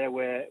years there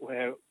where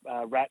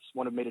Rats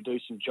wanted me to do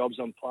some jobs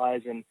on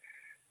players, and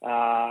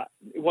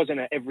it wasn't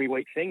an every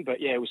week thing,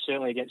 but yeah, it was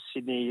certainly against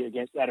Sydney,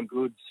 against Adam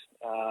Goods.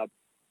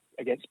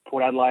 Against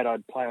Port Adelaide,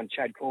 I'd play on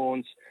Chad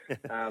Corns,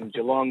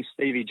 Geelong,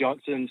 Stevie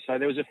Johnson. So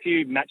there was a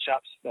few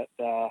matchups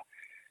that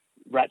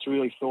Rats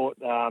really thought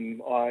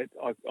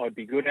I'd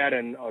be good at,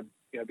 and I'd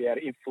be able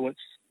to influence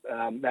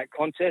that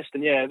contest.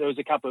 And yeah, there was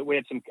we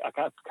had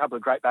a couple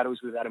of great battles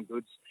with Adam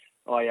Goods.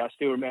 I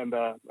still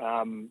remember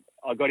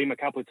I got him a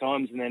couple of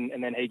times, and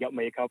then he got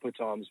me a couple of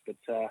times. But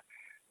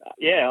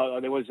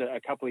there was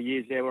a couple of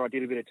years there where I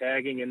did a bit of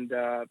tagging, and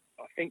I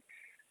think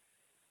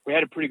we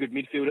had a pretty good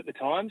midfield at the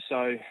time,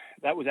 so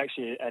that was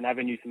actually an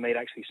avenue for me to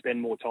actually spend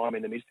more time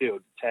in the midfield,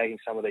 tagging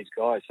some of these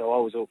guys. So I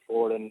was all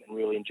for it and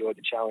really enjoyed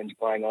the challenge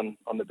playing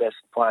on the best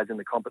players in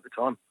the comp at the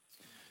time.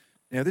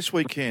 Now, this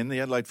weekend,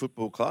 the Adelaide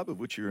Football Club, of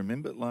which you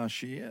remember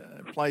last year,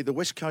 played the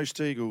West Coast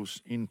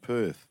Eagles in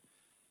Perth.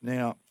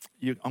 Now,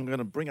 I'm going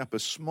to bring up a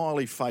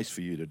smiley face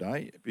for you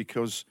today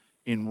because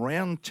in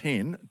round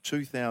 10,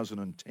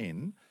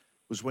 2010,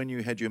 was when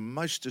you had your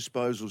most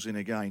disposals in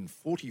a game,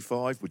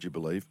 45, would you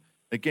believe,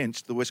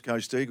 against the West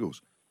Coast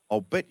Eagles.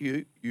 I'll bet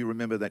you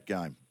remember that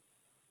game.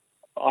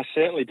 I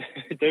certainly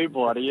do,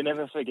 Blighty. You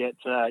never forget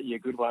your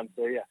good ones,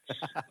 do you?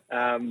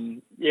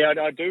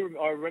 I do.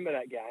 I remember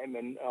that game,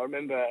 and I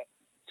remember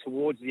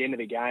towards the end of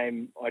the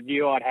game, I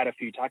knew I'd had a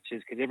few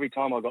touches because every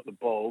time I got the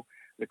ball,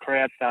 the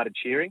crowd started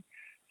cheering.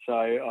 So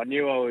I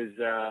knew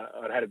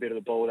I'd had a bit of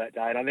the ball that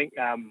day. And I think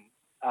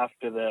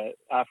after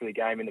the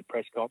game in the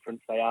press conference,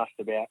 they asked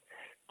about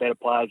better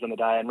players on the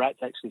day, and Rats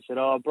actually said,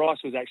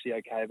 Bryce was actually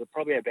okay, but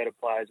probably our better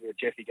players were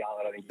Jeffy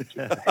Garland. I think he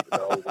kicked the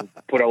goals and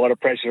put a lot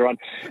of pressure on,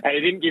 and he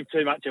didn't give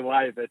too much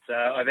away, but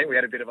I think we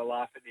had a bit of a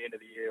laugh at the end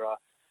of the year. I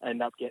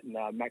ended up getting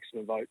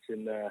maximum votes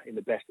in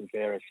the best and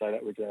fairest, so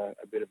that was a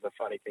bit of a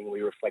funny thing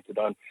we reflected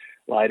on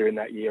later in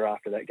that year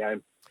after that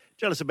game.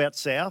 Tell us about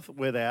South,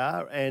 where they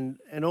are, and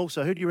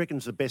also who do you reckon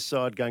is the best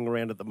side going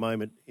around at the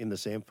moment in the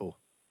SANFL?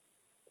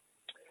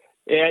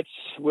 Yeah,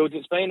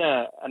 it's been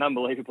an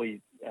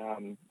unbelievably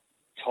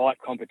tight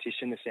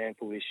competition, the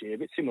SANFL this year, a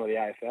bit similar to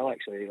the AFL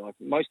actually. Like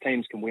most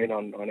teams can win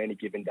on any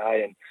given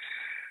day, and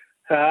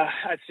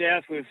at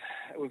South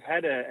we've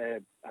had a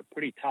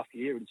pretty tough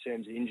year in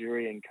terms of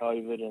injury and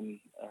COVID and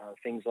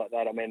things like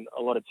that. I mean,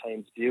 a lot of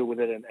teams deal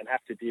with it and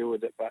have to deal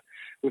with it, but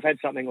we've had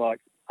something like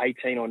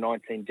 18 or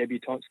 19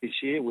 debutants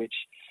this year, which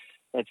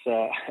that's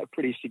a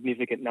pretty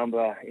significant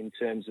number in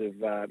terms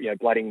of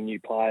blooding new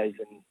players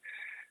and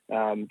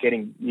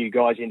getting new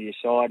guys into your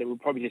side. We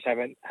probably just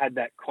haven't had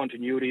that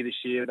continuity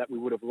this year that we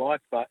would have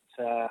liked, but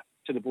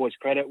to the boys'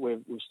 credit,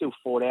 we've still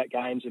fought out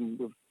games, and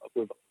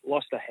we've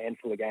lost a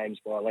handful of games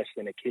by less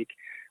than a kick,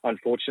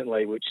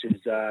 unfortunately, which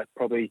is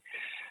probably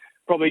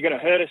going to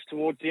hurt us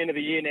towards the end of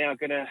the year now.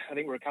 I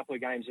think we're a couple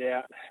of games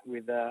out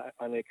with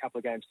only a couple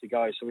of games to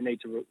go, so we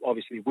need to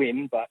obviously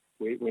win, but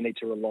we need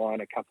to rely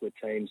on a couple of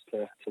teams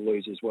to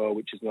lose as well,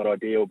 which is not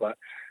ideal. But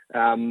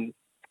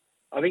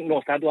I think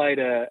North Adelaide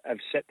have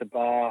set the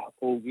bar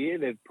all year.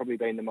 They've probably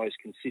been the most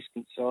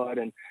consistent side,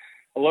 and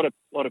a lot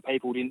of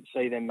people didn't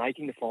see them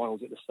making the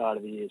finals at the start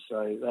of the year,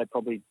 so they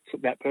probably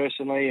took that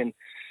personally. And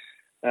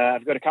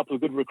I've got a couple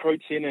of good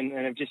recruits in, and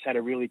have just had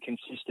a really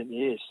consistent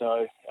year.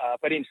 So,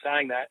 but in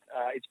saying that,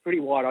 it's pretty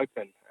wide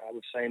open.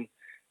 We've seen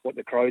what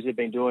the Crows have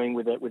been doing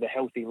with a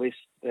healthy list.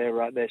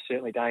 They're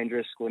certainly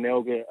dangerous.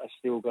 Glenelga have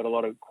still got a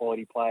lot of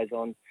quality players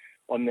on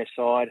their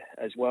side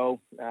as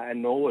well,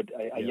 and Norwood,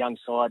 a young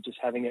side, just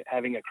having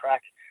a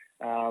crack,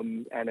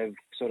 and have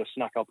sort of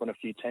snuck up on a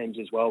few teams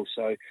as well.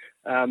 So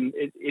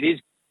it is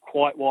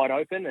quite wide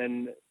open,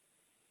 and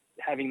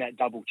having that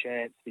double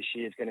chance this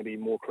year is going to be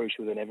more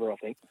crucial than ever, I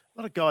think.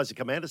 A lot of guys that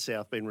come out of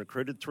South been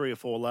recruited, 3 or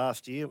 4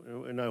 last year.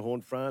 You know,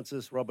 Horn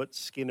Francis, Robert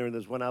Skinner, and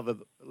there's one other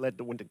lad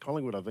that went to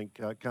Collingwood, I think.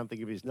 I can't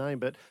think of his name.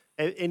 But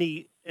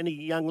any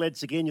young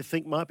lads, again, you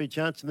think might be a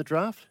chance in the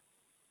draft?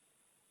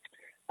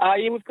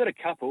 Yeah, we've got a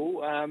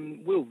couple.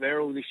 Will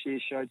Verrill this year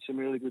showed some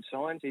really good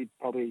signs. He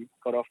probably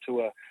got off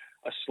to a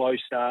slow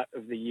start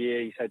of the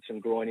year. He's had some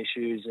groin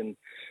issues, and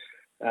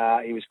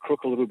he was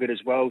crook a little bit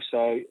as well.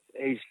 So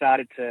he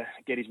started to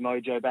get his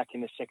mojo back in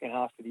the second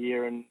half of the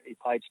year, and he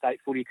played state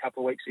footy a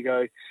couple of weeks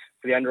ago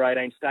for the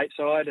under-18 state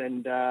side.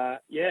 And,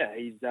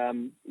 he's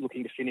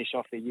looking to finish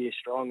off the year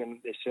strong, and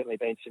there's certainly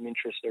been some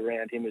interest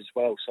around him as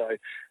well. So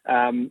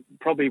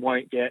probably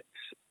won't get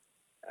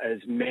as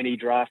many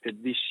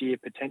drafted this year,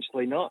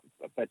 potentially not.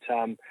 But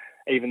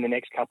even the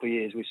next couple of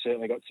years, we've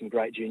certainly got some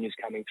great juniors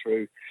coming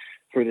through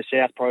the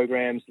South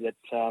programs that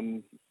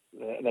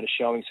are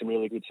showing some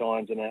really good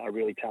signs and are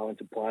really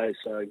talented players.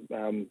 So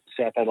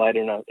South Adelaide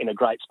are in a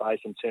great space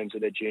in terms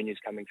of their juniors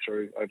coming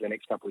through over the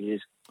next couple of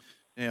years.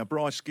 Now,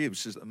 Bryce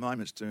Gibbs is at the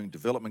moment is doing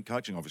development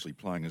coaching, obviously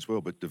playing as well,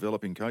 but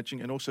developing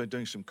coaching and also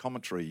doing some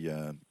commentary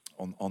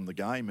on the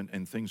game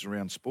and things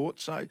around sport.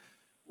 So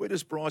where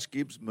does Bryce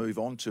Gibbs move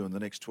on to in the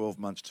next 12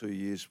 months, 2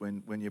 years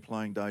when your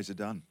playing days are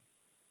done?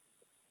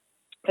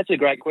 That's a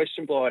great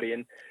question, Blighty,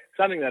 and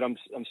something that I'm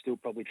still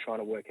probably trying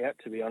to work out,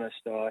 to be honest.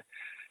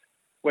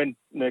 When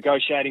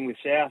negotiating with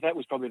South, that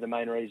was probably the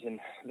main reason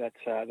that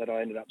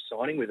I ended up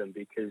signing with them,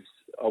 because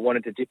I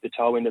wanted to dip the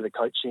toe into the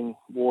coaching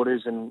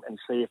waters and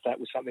see if that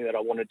was something that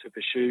I wanted to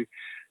pursue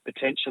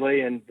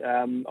potentially. And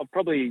I've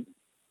probably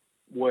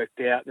worked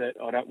out that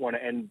I don't want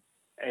to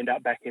end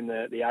up back in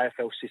the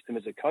AFL system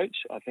as a coach.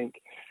 I think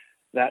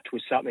that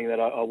was something that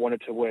I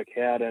wanted to work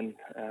out, and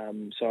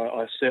so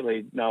I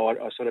certainly know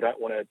I sort of don't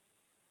want to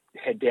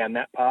head down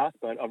that path,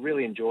 but I've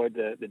really enjoyed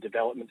the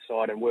development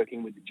side and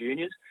working with the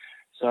juniors.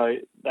 So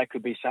that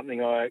could be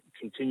something I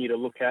continue to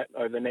look at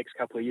over the next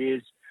couple of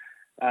years.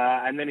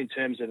 And then in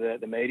terms of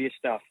the media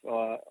stuff,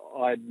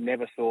 I'd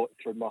never thought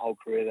through my whole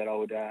career that I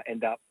would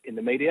end up in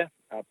the media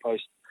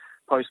post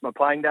my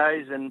playing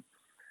days. And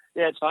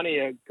yeah, it's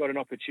funny, I got an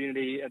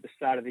opportunity at the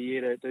start of the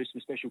year to do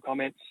some special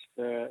comments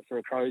for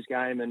a Crows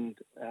game, and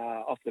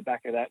off the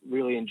back of that,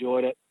 really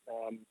enjoyed it.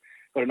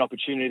 Got an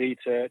opportunity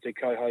to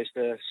co-host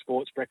a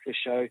sports breakfast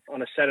show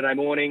on a Saturday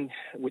morning,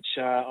 which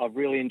I've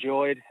really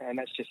enjoyed, and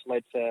that's just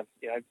led to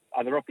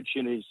other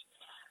opportunities,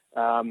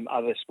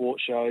 other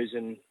sports shows,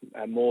 and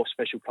more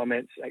special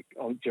comments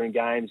during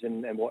games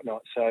and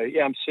whatnot. So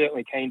yeah, I'm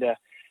certainly keen to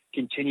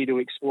continue to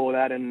explore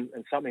that, and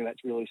something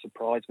that's really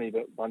surprised me,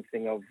 but one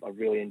thing I've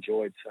really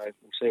enjoyed. So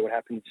we'll see what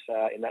happens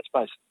in that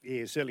space.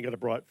 Yeah, certainly got a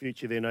bright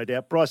future there, no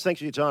doubt. Bryce,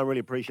 thanks for your time.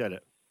 Really appreciate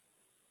it.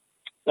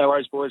 No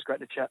worries, boys. Great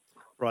to chat.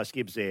 Bryce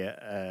Gibbs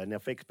there. Now,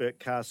 for expert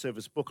car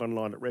service, book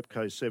online at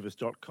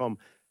repcoservice.com.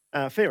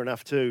 Fair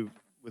enough, too,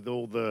 with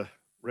all the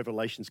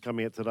revelations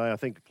coming out today. I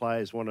think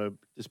players want to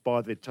just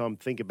bide their time,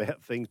 think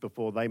about things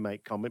before they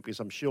make comment,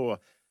 because I'm sure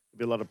there'll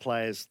be a lot of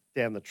players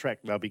down the track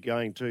they'll be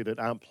going to that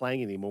aren't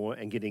playing anymore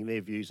and getting their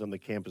views on the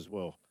camp as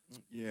well.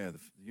 Yeah, the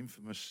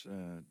infamous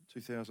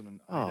 2018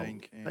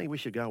 camp. I think we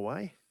should go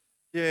away.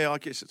 Yeah, I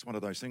guess it's one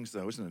of those things,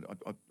 though, isn't it?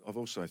 I've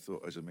also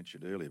thought, as I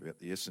mentioned earlier, about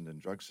the Essendon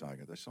drug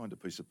saga. They signed a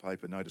piece of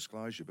paper, no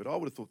disclosure, but I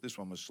would have thought this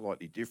one was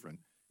slightly different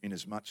in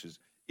as much as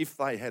if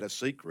they had a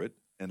secret,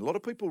 and a lot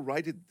of people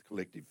rated the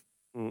collective.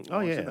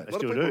 Oh, yeah, a lot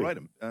of people rate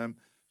them.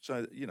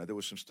 So, there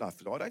was some stuff.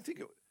 I don't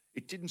think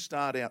it didn't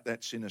start out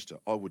that sinister,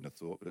 I wouldn't have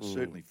thought, but it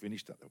certainly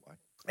finished that way.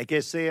 I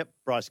guess there,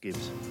 Bryce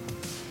Gibbs.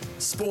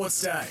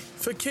 Sports Day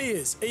for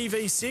Kia's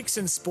EV6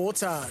 and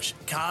Sportage,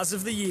 Cars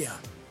of the Year.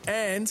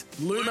 And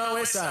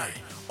Lumo SA,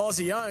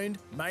 Aussie owned,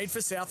 made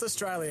for South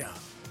Australia.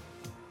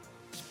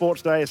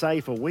 Sports Day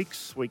SA for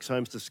Weeks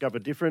Homes Discover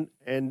Different.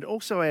 And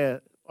also I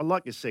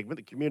like this segment,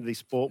 the community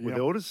sport with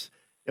Elders.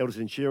 Elders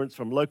Insurance,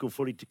 from local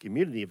footy to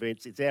community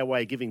events. It's our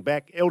way of giving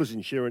back. Elders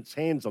Insurance,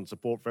 hands-on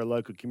support for our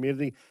local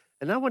community.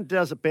 And no one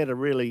does it better,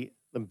 really,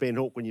 than Ben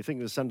Hawke. When you think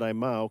of the Sunday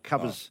Mail,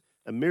 covers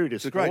a myriad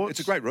of sports. It's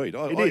a great read.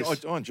 I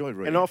enjoy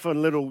reading. And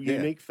often little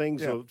unique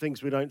things or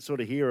things we don't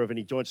sort of hear of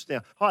any joints.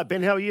 Now, hi,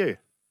 Ben, how are you?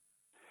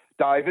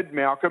 David,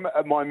 Malcolm,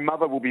 my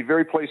mother will be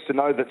very pleased to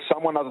know that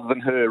someone other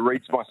than her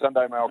reads my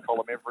Sunday Mail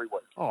column every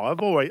week. Oh,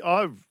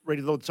 I've read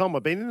it all the time.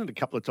 I've been in it a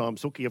couple of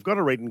times, Hookie. I've got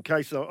to read in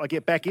case I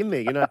get back in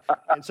there,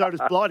 and so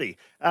does Blighty.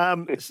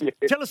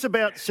 Tell us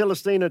about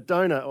Celestina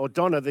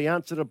Donna, the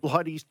answer to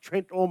Blighty's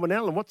Trent Orman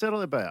Allen. What's that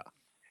all about?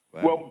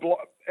 Well,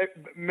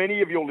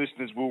 many of your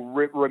listeners will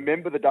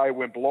remember the day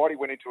when Blighty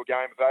went into a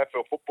game of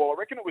AFL football. I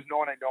reckon it was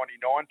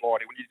 1999,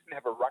 Blighty, when you didn't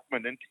have a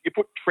ruckman, and you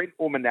put Trent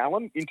Orman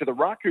Allen into the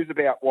ruck, who's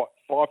about, 5'11"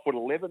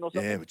 or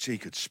something? Yeah, but she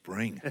could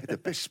spring. The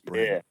best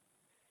spring. Yeah.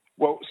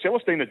 Well,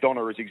 Celestina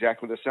Donna is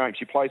exactly the same.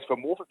 She plays for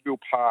Morphettville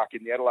Park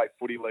in the Adelaide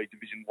Footy League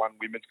Division 1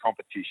 women's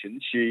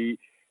competition. She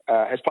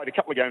has played a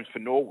couple of games for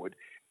Norwood,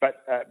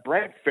 but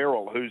Brad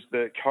Farrell, who's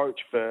the coach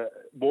for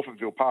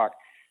Morphettville Park,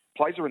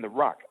 plays her in the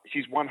ruck.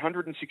 She's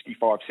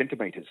 165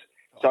 centimetres.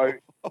 So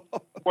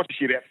what is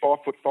she, about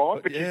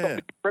 5'5"? But she's got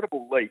an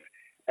incredible leap,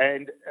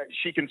 and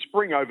she can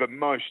spring over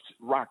most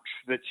rucks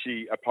that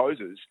she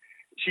opposes.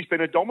 She's been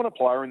a dominant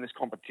player in this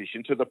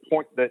competition to the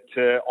point that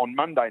on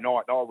Monday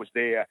night I was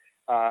there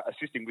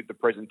assisting with the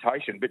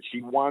presentation, but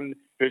she won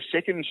her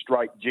second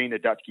straight Gina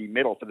Dutchke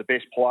medal for the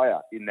best player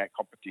in that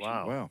competition.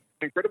 Wow.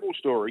 Incredible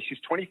story. She's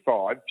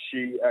 25.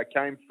 She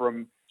came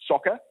from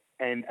soccer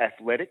and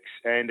athletics,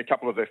 and a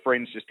couple of her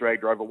friends just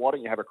dragged her over. Why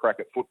don't you have a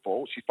crack at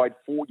football? She's played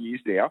 4 years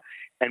now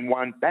and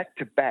won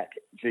back-to-back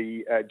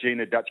the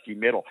Gina Dutchke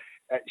medal.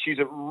 She's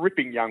a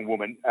ripping young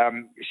woman.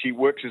 She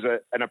works as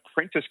an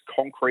apprentice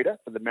concreter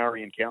for the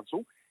Marion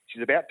Council.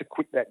 She's about to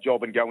quit that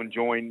job and go and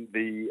join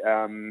the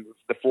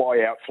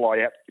fly-in,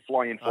 fly-out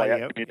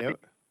community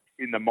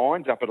in the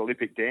mines up at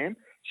Olympic Dam.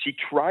 She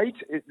trades,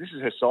 this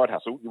is her side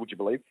hustle, would you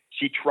believe?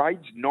 She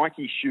trades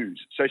Nike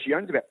shoes. So she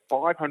owns about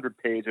 500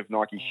 pairs of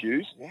Nike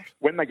shoes. What?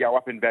 When they go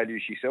up in value,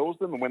 she sells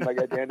them, and when they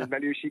go down in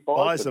value, she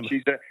buys them.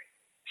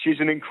 She's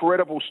an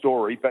incredible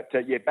story, but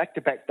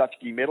back-to-back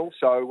Dutchke medals.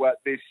 So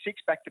there's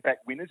 6 back-to-back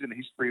winners in the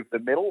history of the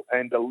medal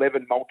and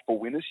 11 multiple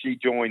winners. She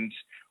joins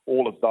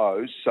all of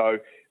those. So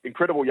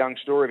incredible young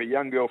story of a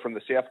young girl from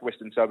the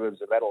southwestern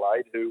suburbs of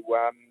Adelaide who,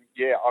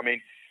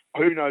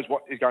 who knows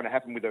what is going to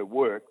happen with her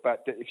work,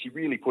 but if she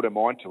really put her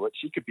mind to it,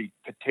 she could be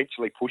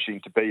potentially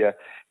pushing to be a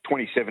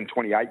 27,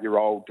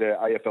 28-year-old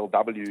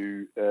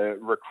AFLW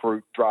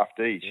recruit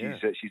draftee.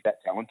 She's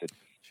that talented.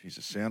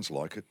 Jesus, sounds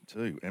like it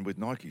too, and with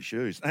Nike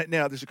shoes.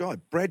 Now, there's a guy,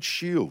 Brad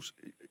Shields,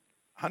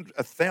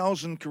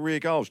 1,000 career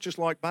goals, just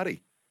like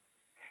Buddy.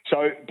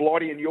 So,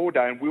 Blighty, in your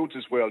day, and Wills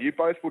as well, you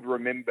both would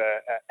remember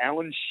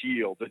Alan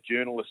Shield, the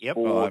journalist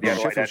for the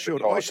Adelaide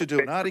Advertiser. I used to do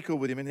an article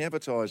with him in the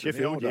Advertiser in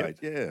the old days.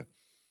 Yeah.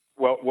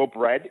 Well,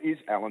 Brad is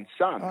Alan's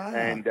son,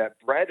 and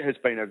Brad has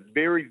been a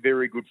very,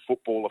 very good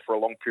footballer for a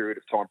long period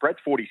of time. Brad's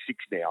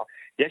 46 now.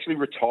 He actually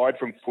retired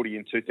from footy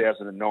in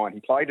 2009.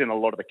 He played in a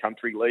lot of the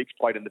country leagues,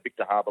 played in the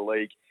Victor Harbour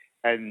League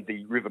and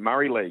the River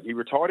Murray League. He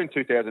retired in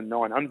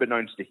 2009.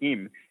 Unbeknownst to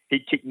him, he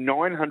kicked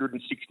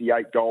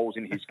 968 goals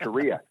in his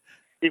career.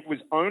 It was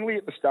only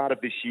at the start of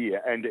this year,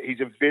 and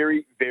he's a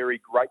very, very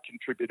great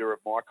contributor of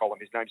my column.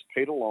 His name's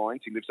Peter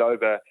Lyons. He lives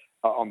over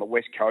on the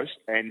West Coast,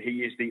 and he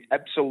is the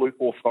absolute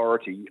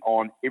authority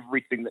on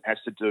everything that has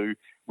to do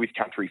with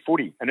country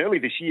footy. And early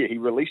this year, he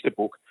released a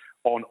book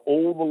on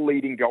all the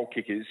leading goal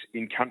kickers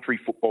in country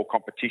football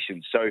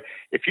competitions. So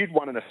if you'd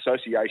won an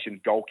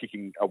association goal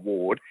kicking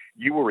award,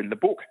 you were in the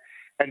book.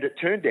 And it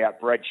turned out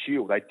Brad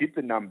Shield, they did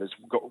the numbers,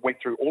 went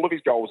through all of his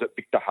goals at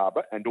Victor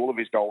Harbour and all of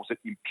his goals at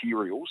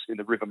Imperials in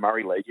the River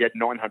Murray League. He had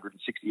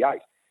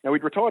 968. Now,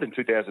 he'd retired in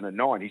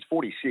 2009. He's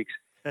 46.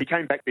 He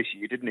came back this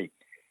year, didn't he?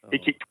 He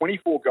kicked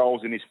 24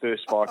 goals in his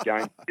first 5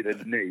 games with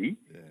a knee.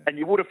 Yeah. And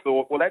you would have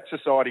thought, well, that's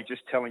society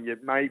just telling you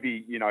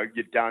maybe, you're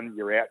done,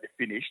 you're out,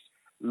 you're finished.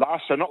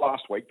 Not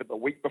last week, but the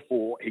week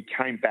before, he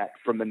came back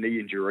from the knee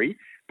injury,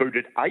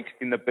 booted 8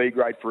 in the B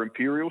grade for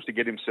Imperials to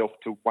get himself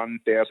to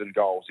 1,000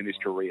 goals in his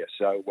career.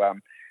 So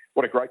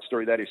what a great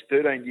story that is.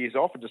 13 years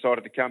off and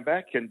decided to come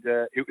back, and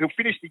he'll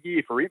finish the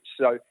year for it.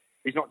 So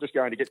he's not just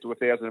going to get to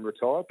 1,000 and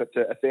retire, but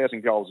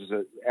 1,000 goals is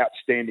an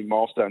outstanding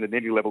milestone at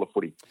any level of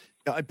footy.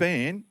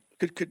 Ben,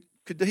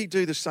 could he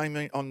do the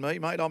same on me,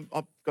 mate? I've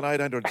got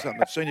 800 and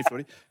something at senior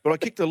footy, but I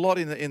kicked a lot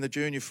in the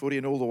junior footy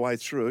and all the way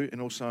through,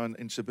 and also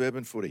in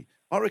suburban footy.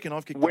 I reckon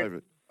I've kicked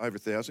over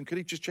 1,000. Could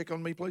he just check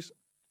on me, please?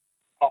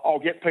 I'll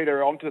get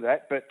Peter onto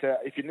that, but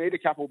if you need a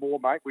couple more,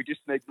 mate, we just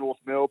need North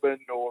Melbourne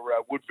or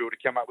Woodville to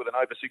come up with an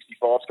over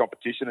 65s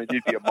competition, and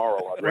you'd be a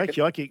moral, I reckon.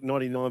 Actually, I kicked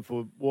 99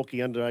 for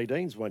walking under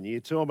 18s one year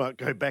too. I might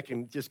go back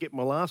and just get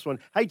my last one.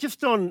 Hey,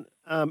 just on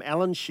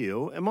Alan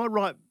Shield, am I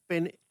right,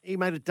 Ben? He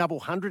made a double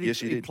 100. Yes,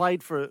 he did. He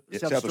played for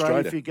South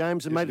Australia a few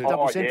games and made a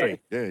double century.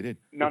 Yeah, he did.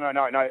 No.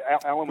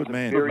 Alan was a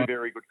very,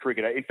 very good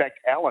cricketer. In fact,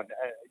 Alan,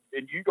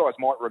 and you guys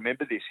might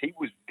remember this, he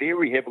was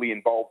very heavily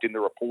involved in the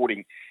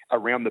reporting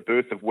around the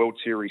birth of World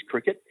Series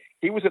cricket.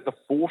 He was at the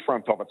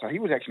forefront of it. So he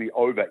was actually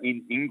over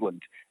in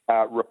England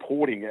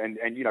reporting and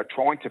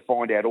trying to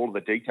find out all of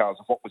the details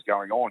of what was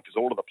going on, because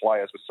all of the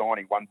players were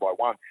signing one by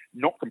one,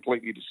 not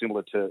completely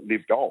dissimilar to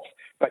Liv Golf.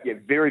 But yeah,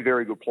 very,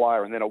 very good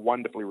player, and then a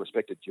wonderfully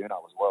respected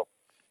journo as well.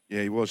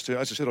 Yeah, he was too.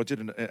 As I said, I did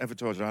an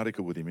Advertiser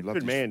article with him. He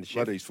loved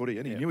his footy,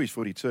 and he knew his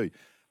footy too.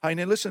 Hey,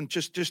 now listen,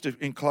 just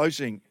in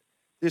closing,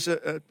 there's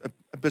a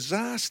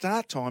bizarre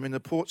start time in the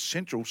Port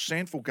Central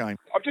Sandford game.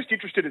 I'm just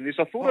interested in this.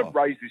 I thought I'd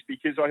raise this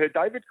because I heard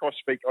David Cross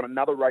speak on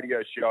another radio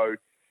show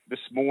this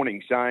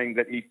morning saying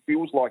that he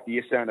feels like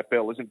the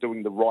SANFL isn't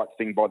doing the right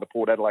thing by the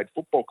Port Adelaide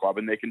Football Club,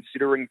 and they're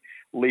considering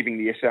leaving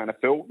the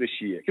SANFL this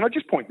year. Can I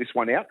just point this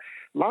one out?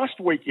 Last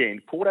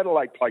weekend, Port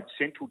Adelaide played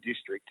Central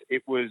District.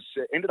 It was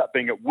ended up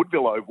being at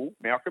Woodville Oval.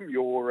 Malcolm,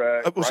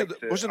 your wasn't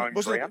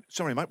it,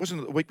 sorry, mate,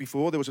 wasn't it the week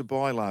before? There was a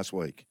bye last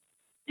week.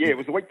 Yeah, it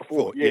was the week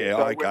before.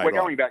 We're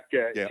going back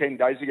 10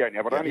 days ago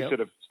now, but I only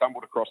sort of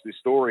stumbled across this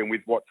story and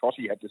with what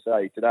Tossie had to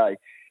say today.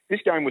 This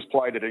game was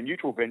played at a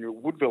neutral venue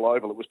at Woodville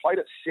Oval. It was played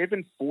at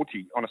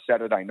 7:40 on a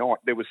Saturday night.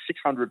 There was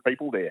 600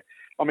 people there.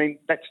 I mean,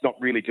 that's not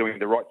really doing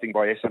the right thing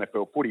by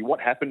SANFL footy.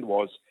 What happened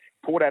was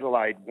Port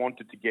Adelaide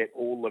wanted to get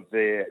all of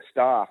their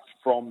staff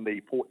from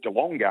the Port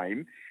Geelong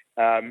game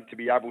to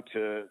be able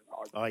to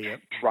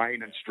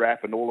train and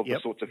strap and all of the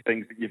sorts of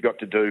things that you've got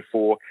to do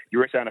for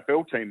your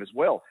SANFL team as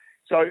well.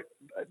 So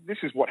this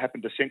is what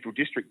happened to Central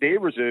District. Their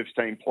reserves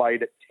team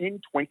played at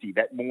 10:20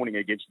 that morning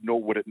against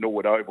Norwood at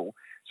Norwood Oval.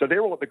 So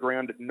they're all at the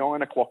ground at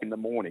 9 o'clock in the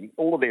morning,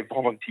 all of their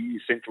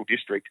volunteers, Central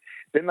District.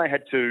 Then they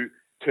had to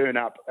turn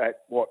up at,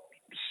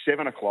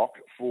 7 o'clock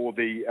for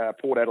the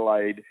Port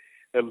Adelaide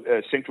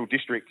Central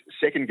District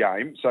second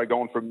game. So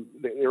gone from,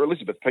 they're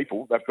Elizabeth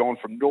people, they've gone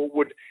from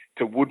Norwood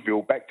to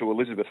Woodville back to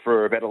Elizabeth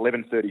for about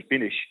 11:30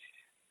 finish.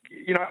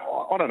 you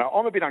know, I don't know.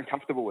 I'm a bit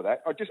uncomfortable with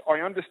that. I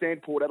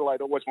understand Port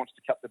Adelaide always wants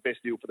to cut the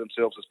best deal for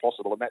themselves as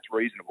possible, and that's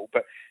reasonable.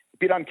 But a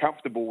bit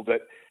uncomfortable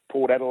that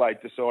Port Adelaide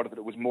decided that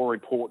it was more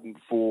important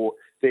for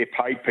their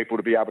paid people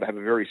to be able to have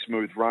a very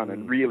smooth run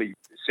and really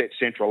set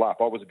Central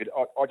up. I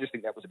just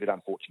think that was a bit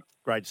unfortunate.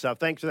 Great stuff.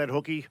 Thanks for that,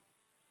 Hookie.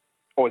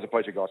 Always a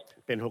pleasure, guys.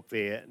 Ben Hook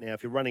there. Now,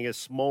 if you're running a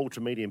small to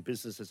medium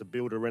business as a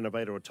builder,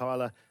 renovator or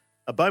tiler,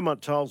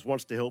 Beaumont Tiles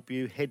wants to help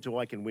you. Head to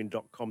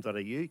iCanWin.com.au.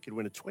 You can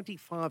win a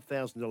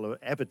 $25,000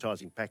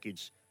 advertising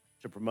package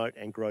to promote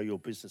and grow your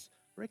business.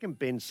 I reckon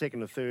Ben's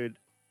second or third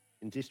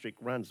in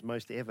district runs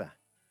most ever.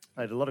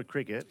 Played a lot of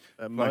cricket,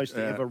 most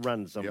ever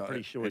runs. I'm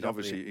pretty sure.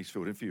 Obviously, he's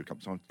filled in for you a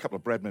couple of times. A couple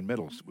of Bradman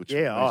medals, which is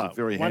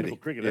very wonderful handy.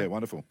 Cricketer. Yeah,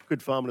 wonderful.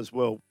 Good farmer as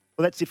well.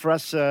 Well, that's it for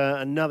us.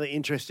 Another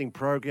interesting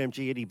program.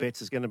 Gee, Eddie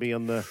Betts is going to be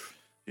on the...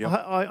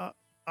 Yep.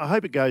 I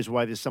hope it goes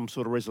away. There's some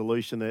sort of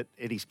resolution that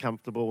Eddie's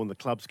comfortable and the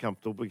club's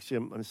comfortable. Because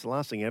it's the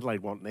last thing Adelaide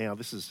want now.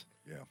 This is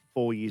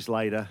 4 years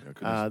later.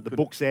 The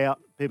book's out.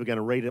 People are going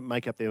to read it,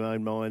 make up their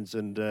own minds.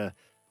 And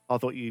I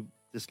thought you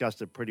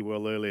discussed it pretty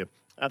well earlier.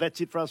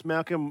 That's it for us,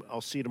 Malcolm. I'll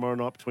see you tomorrow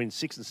night between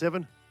 6 and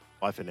 7.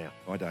 Bye for now.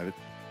 Bye, David.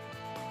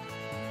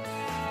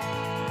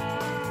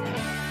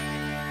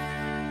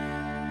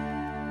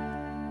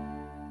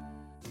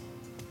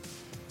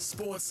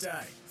 Sports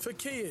Day for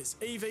Kia's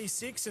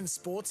EV6 and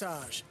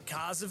Sportage,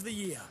 Cars of the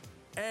Year.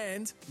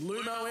 And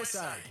Lumo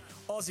SA,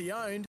 Aussie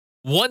owned.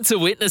 Want to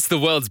witness the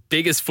world's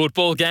biggest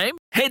football game?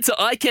 Head to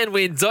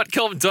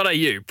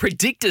iCanWin.com.au,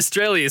 predict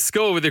Australia's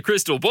score with a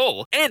crystal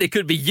ball, and it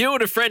could be you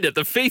and a friend at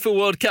the FIFA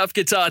World Cup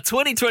Qatar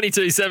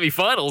 2022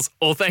 semi-finals,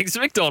 all thanks to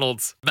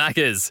McDonald's.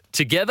 Maccas,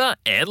 together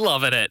and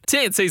loving it.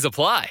 TNCs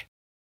apply.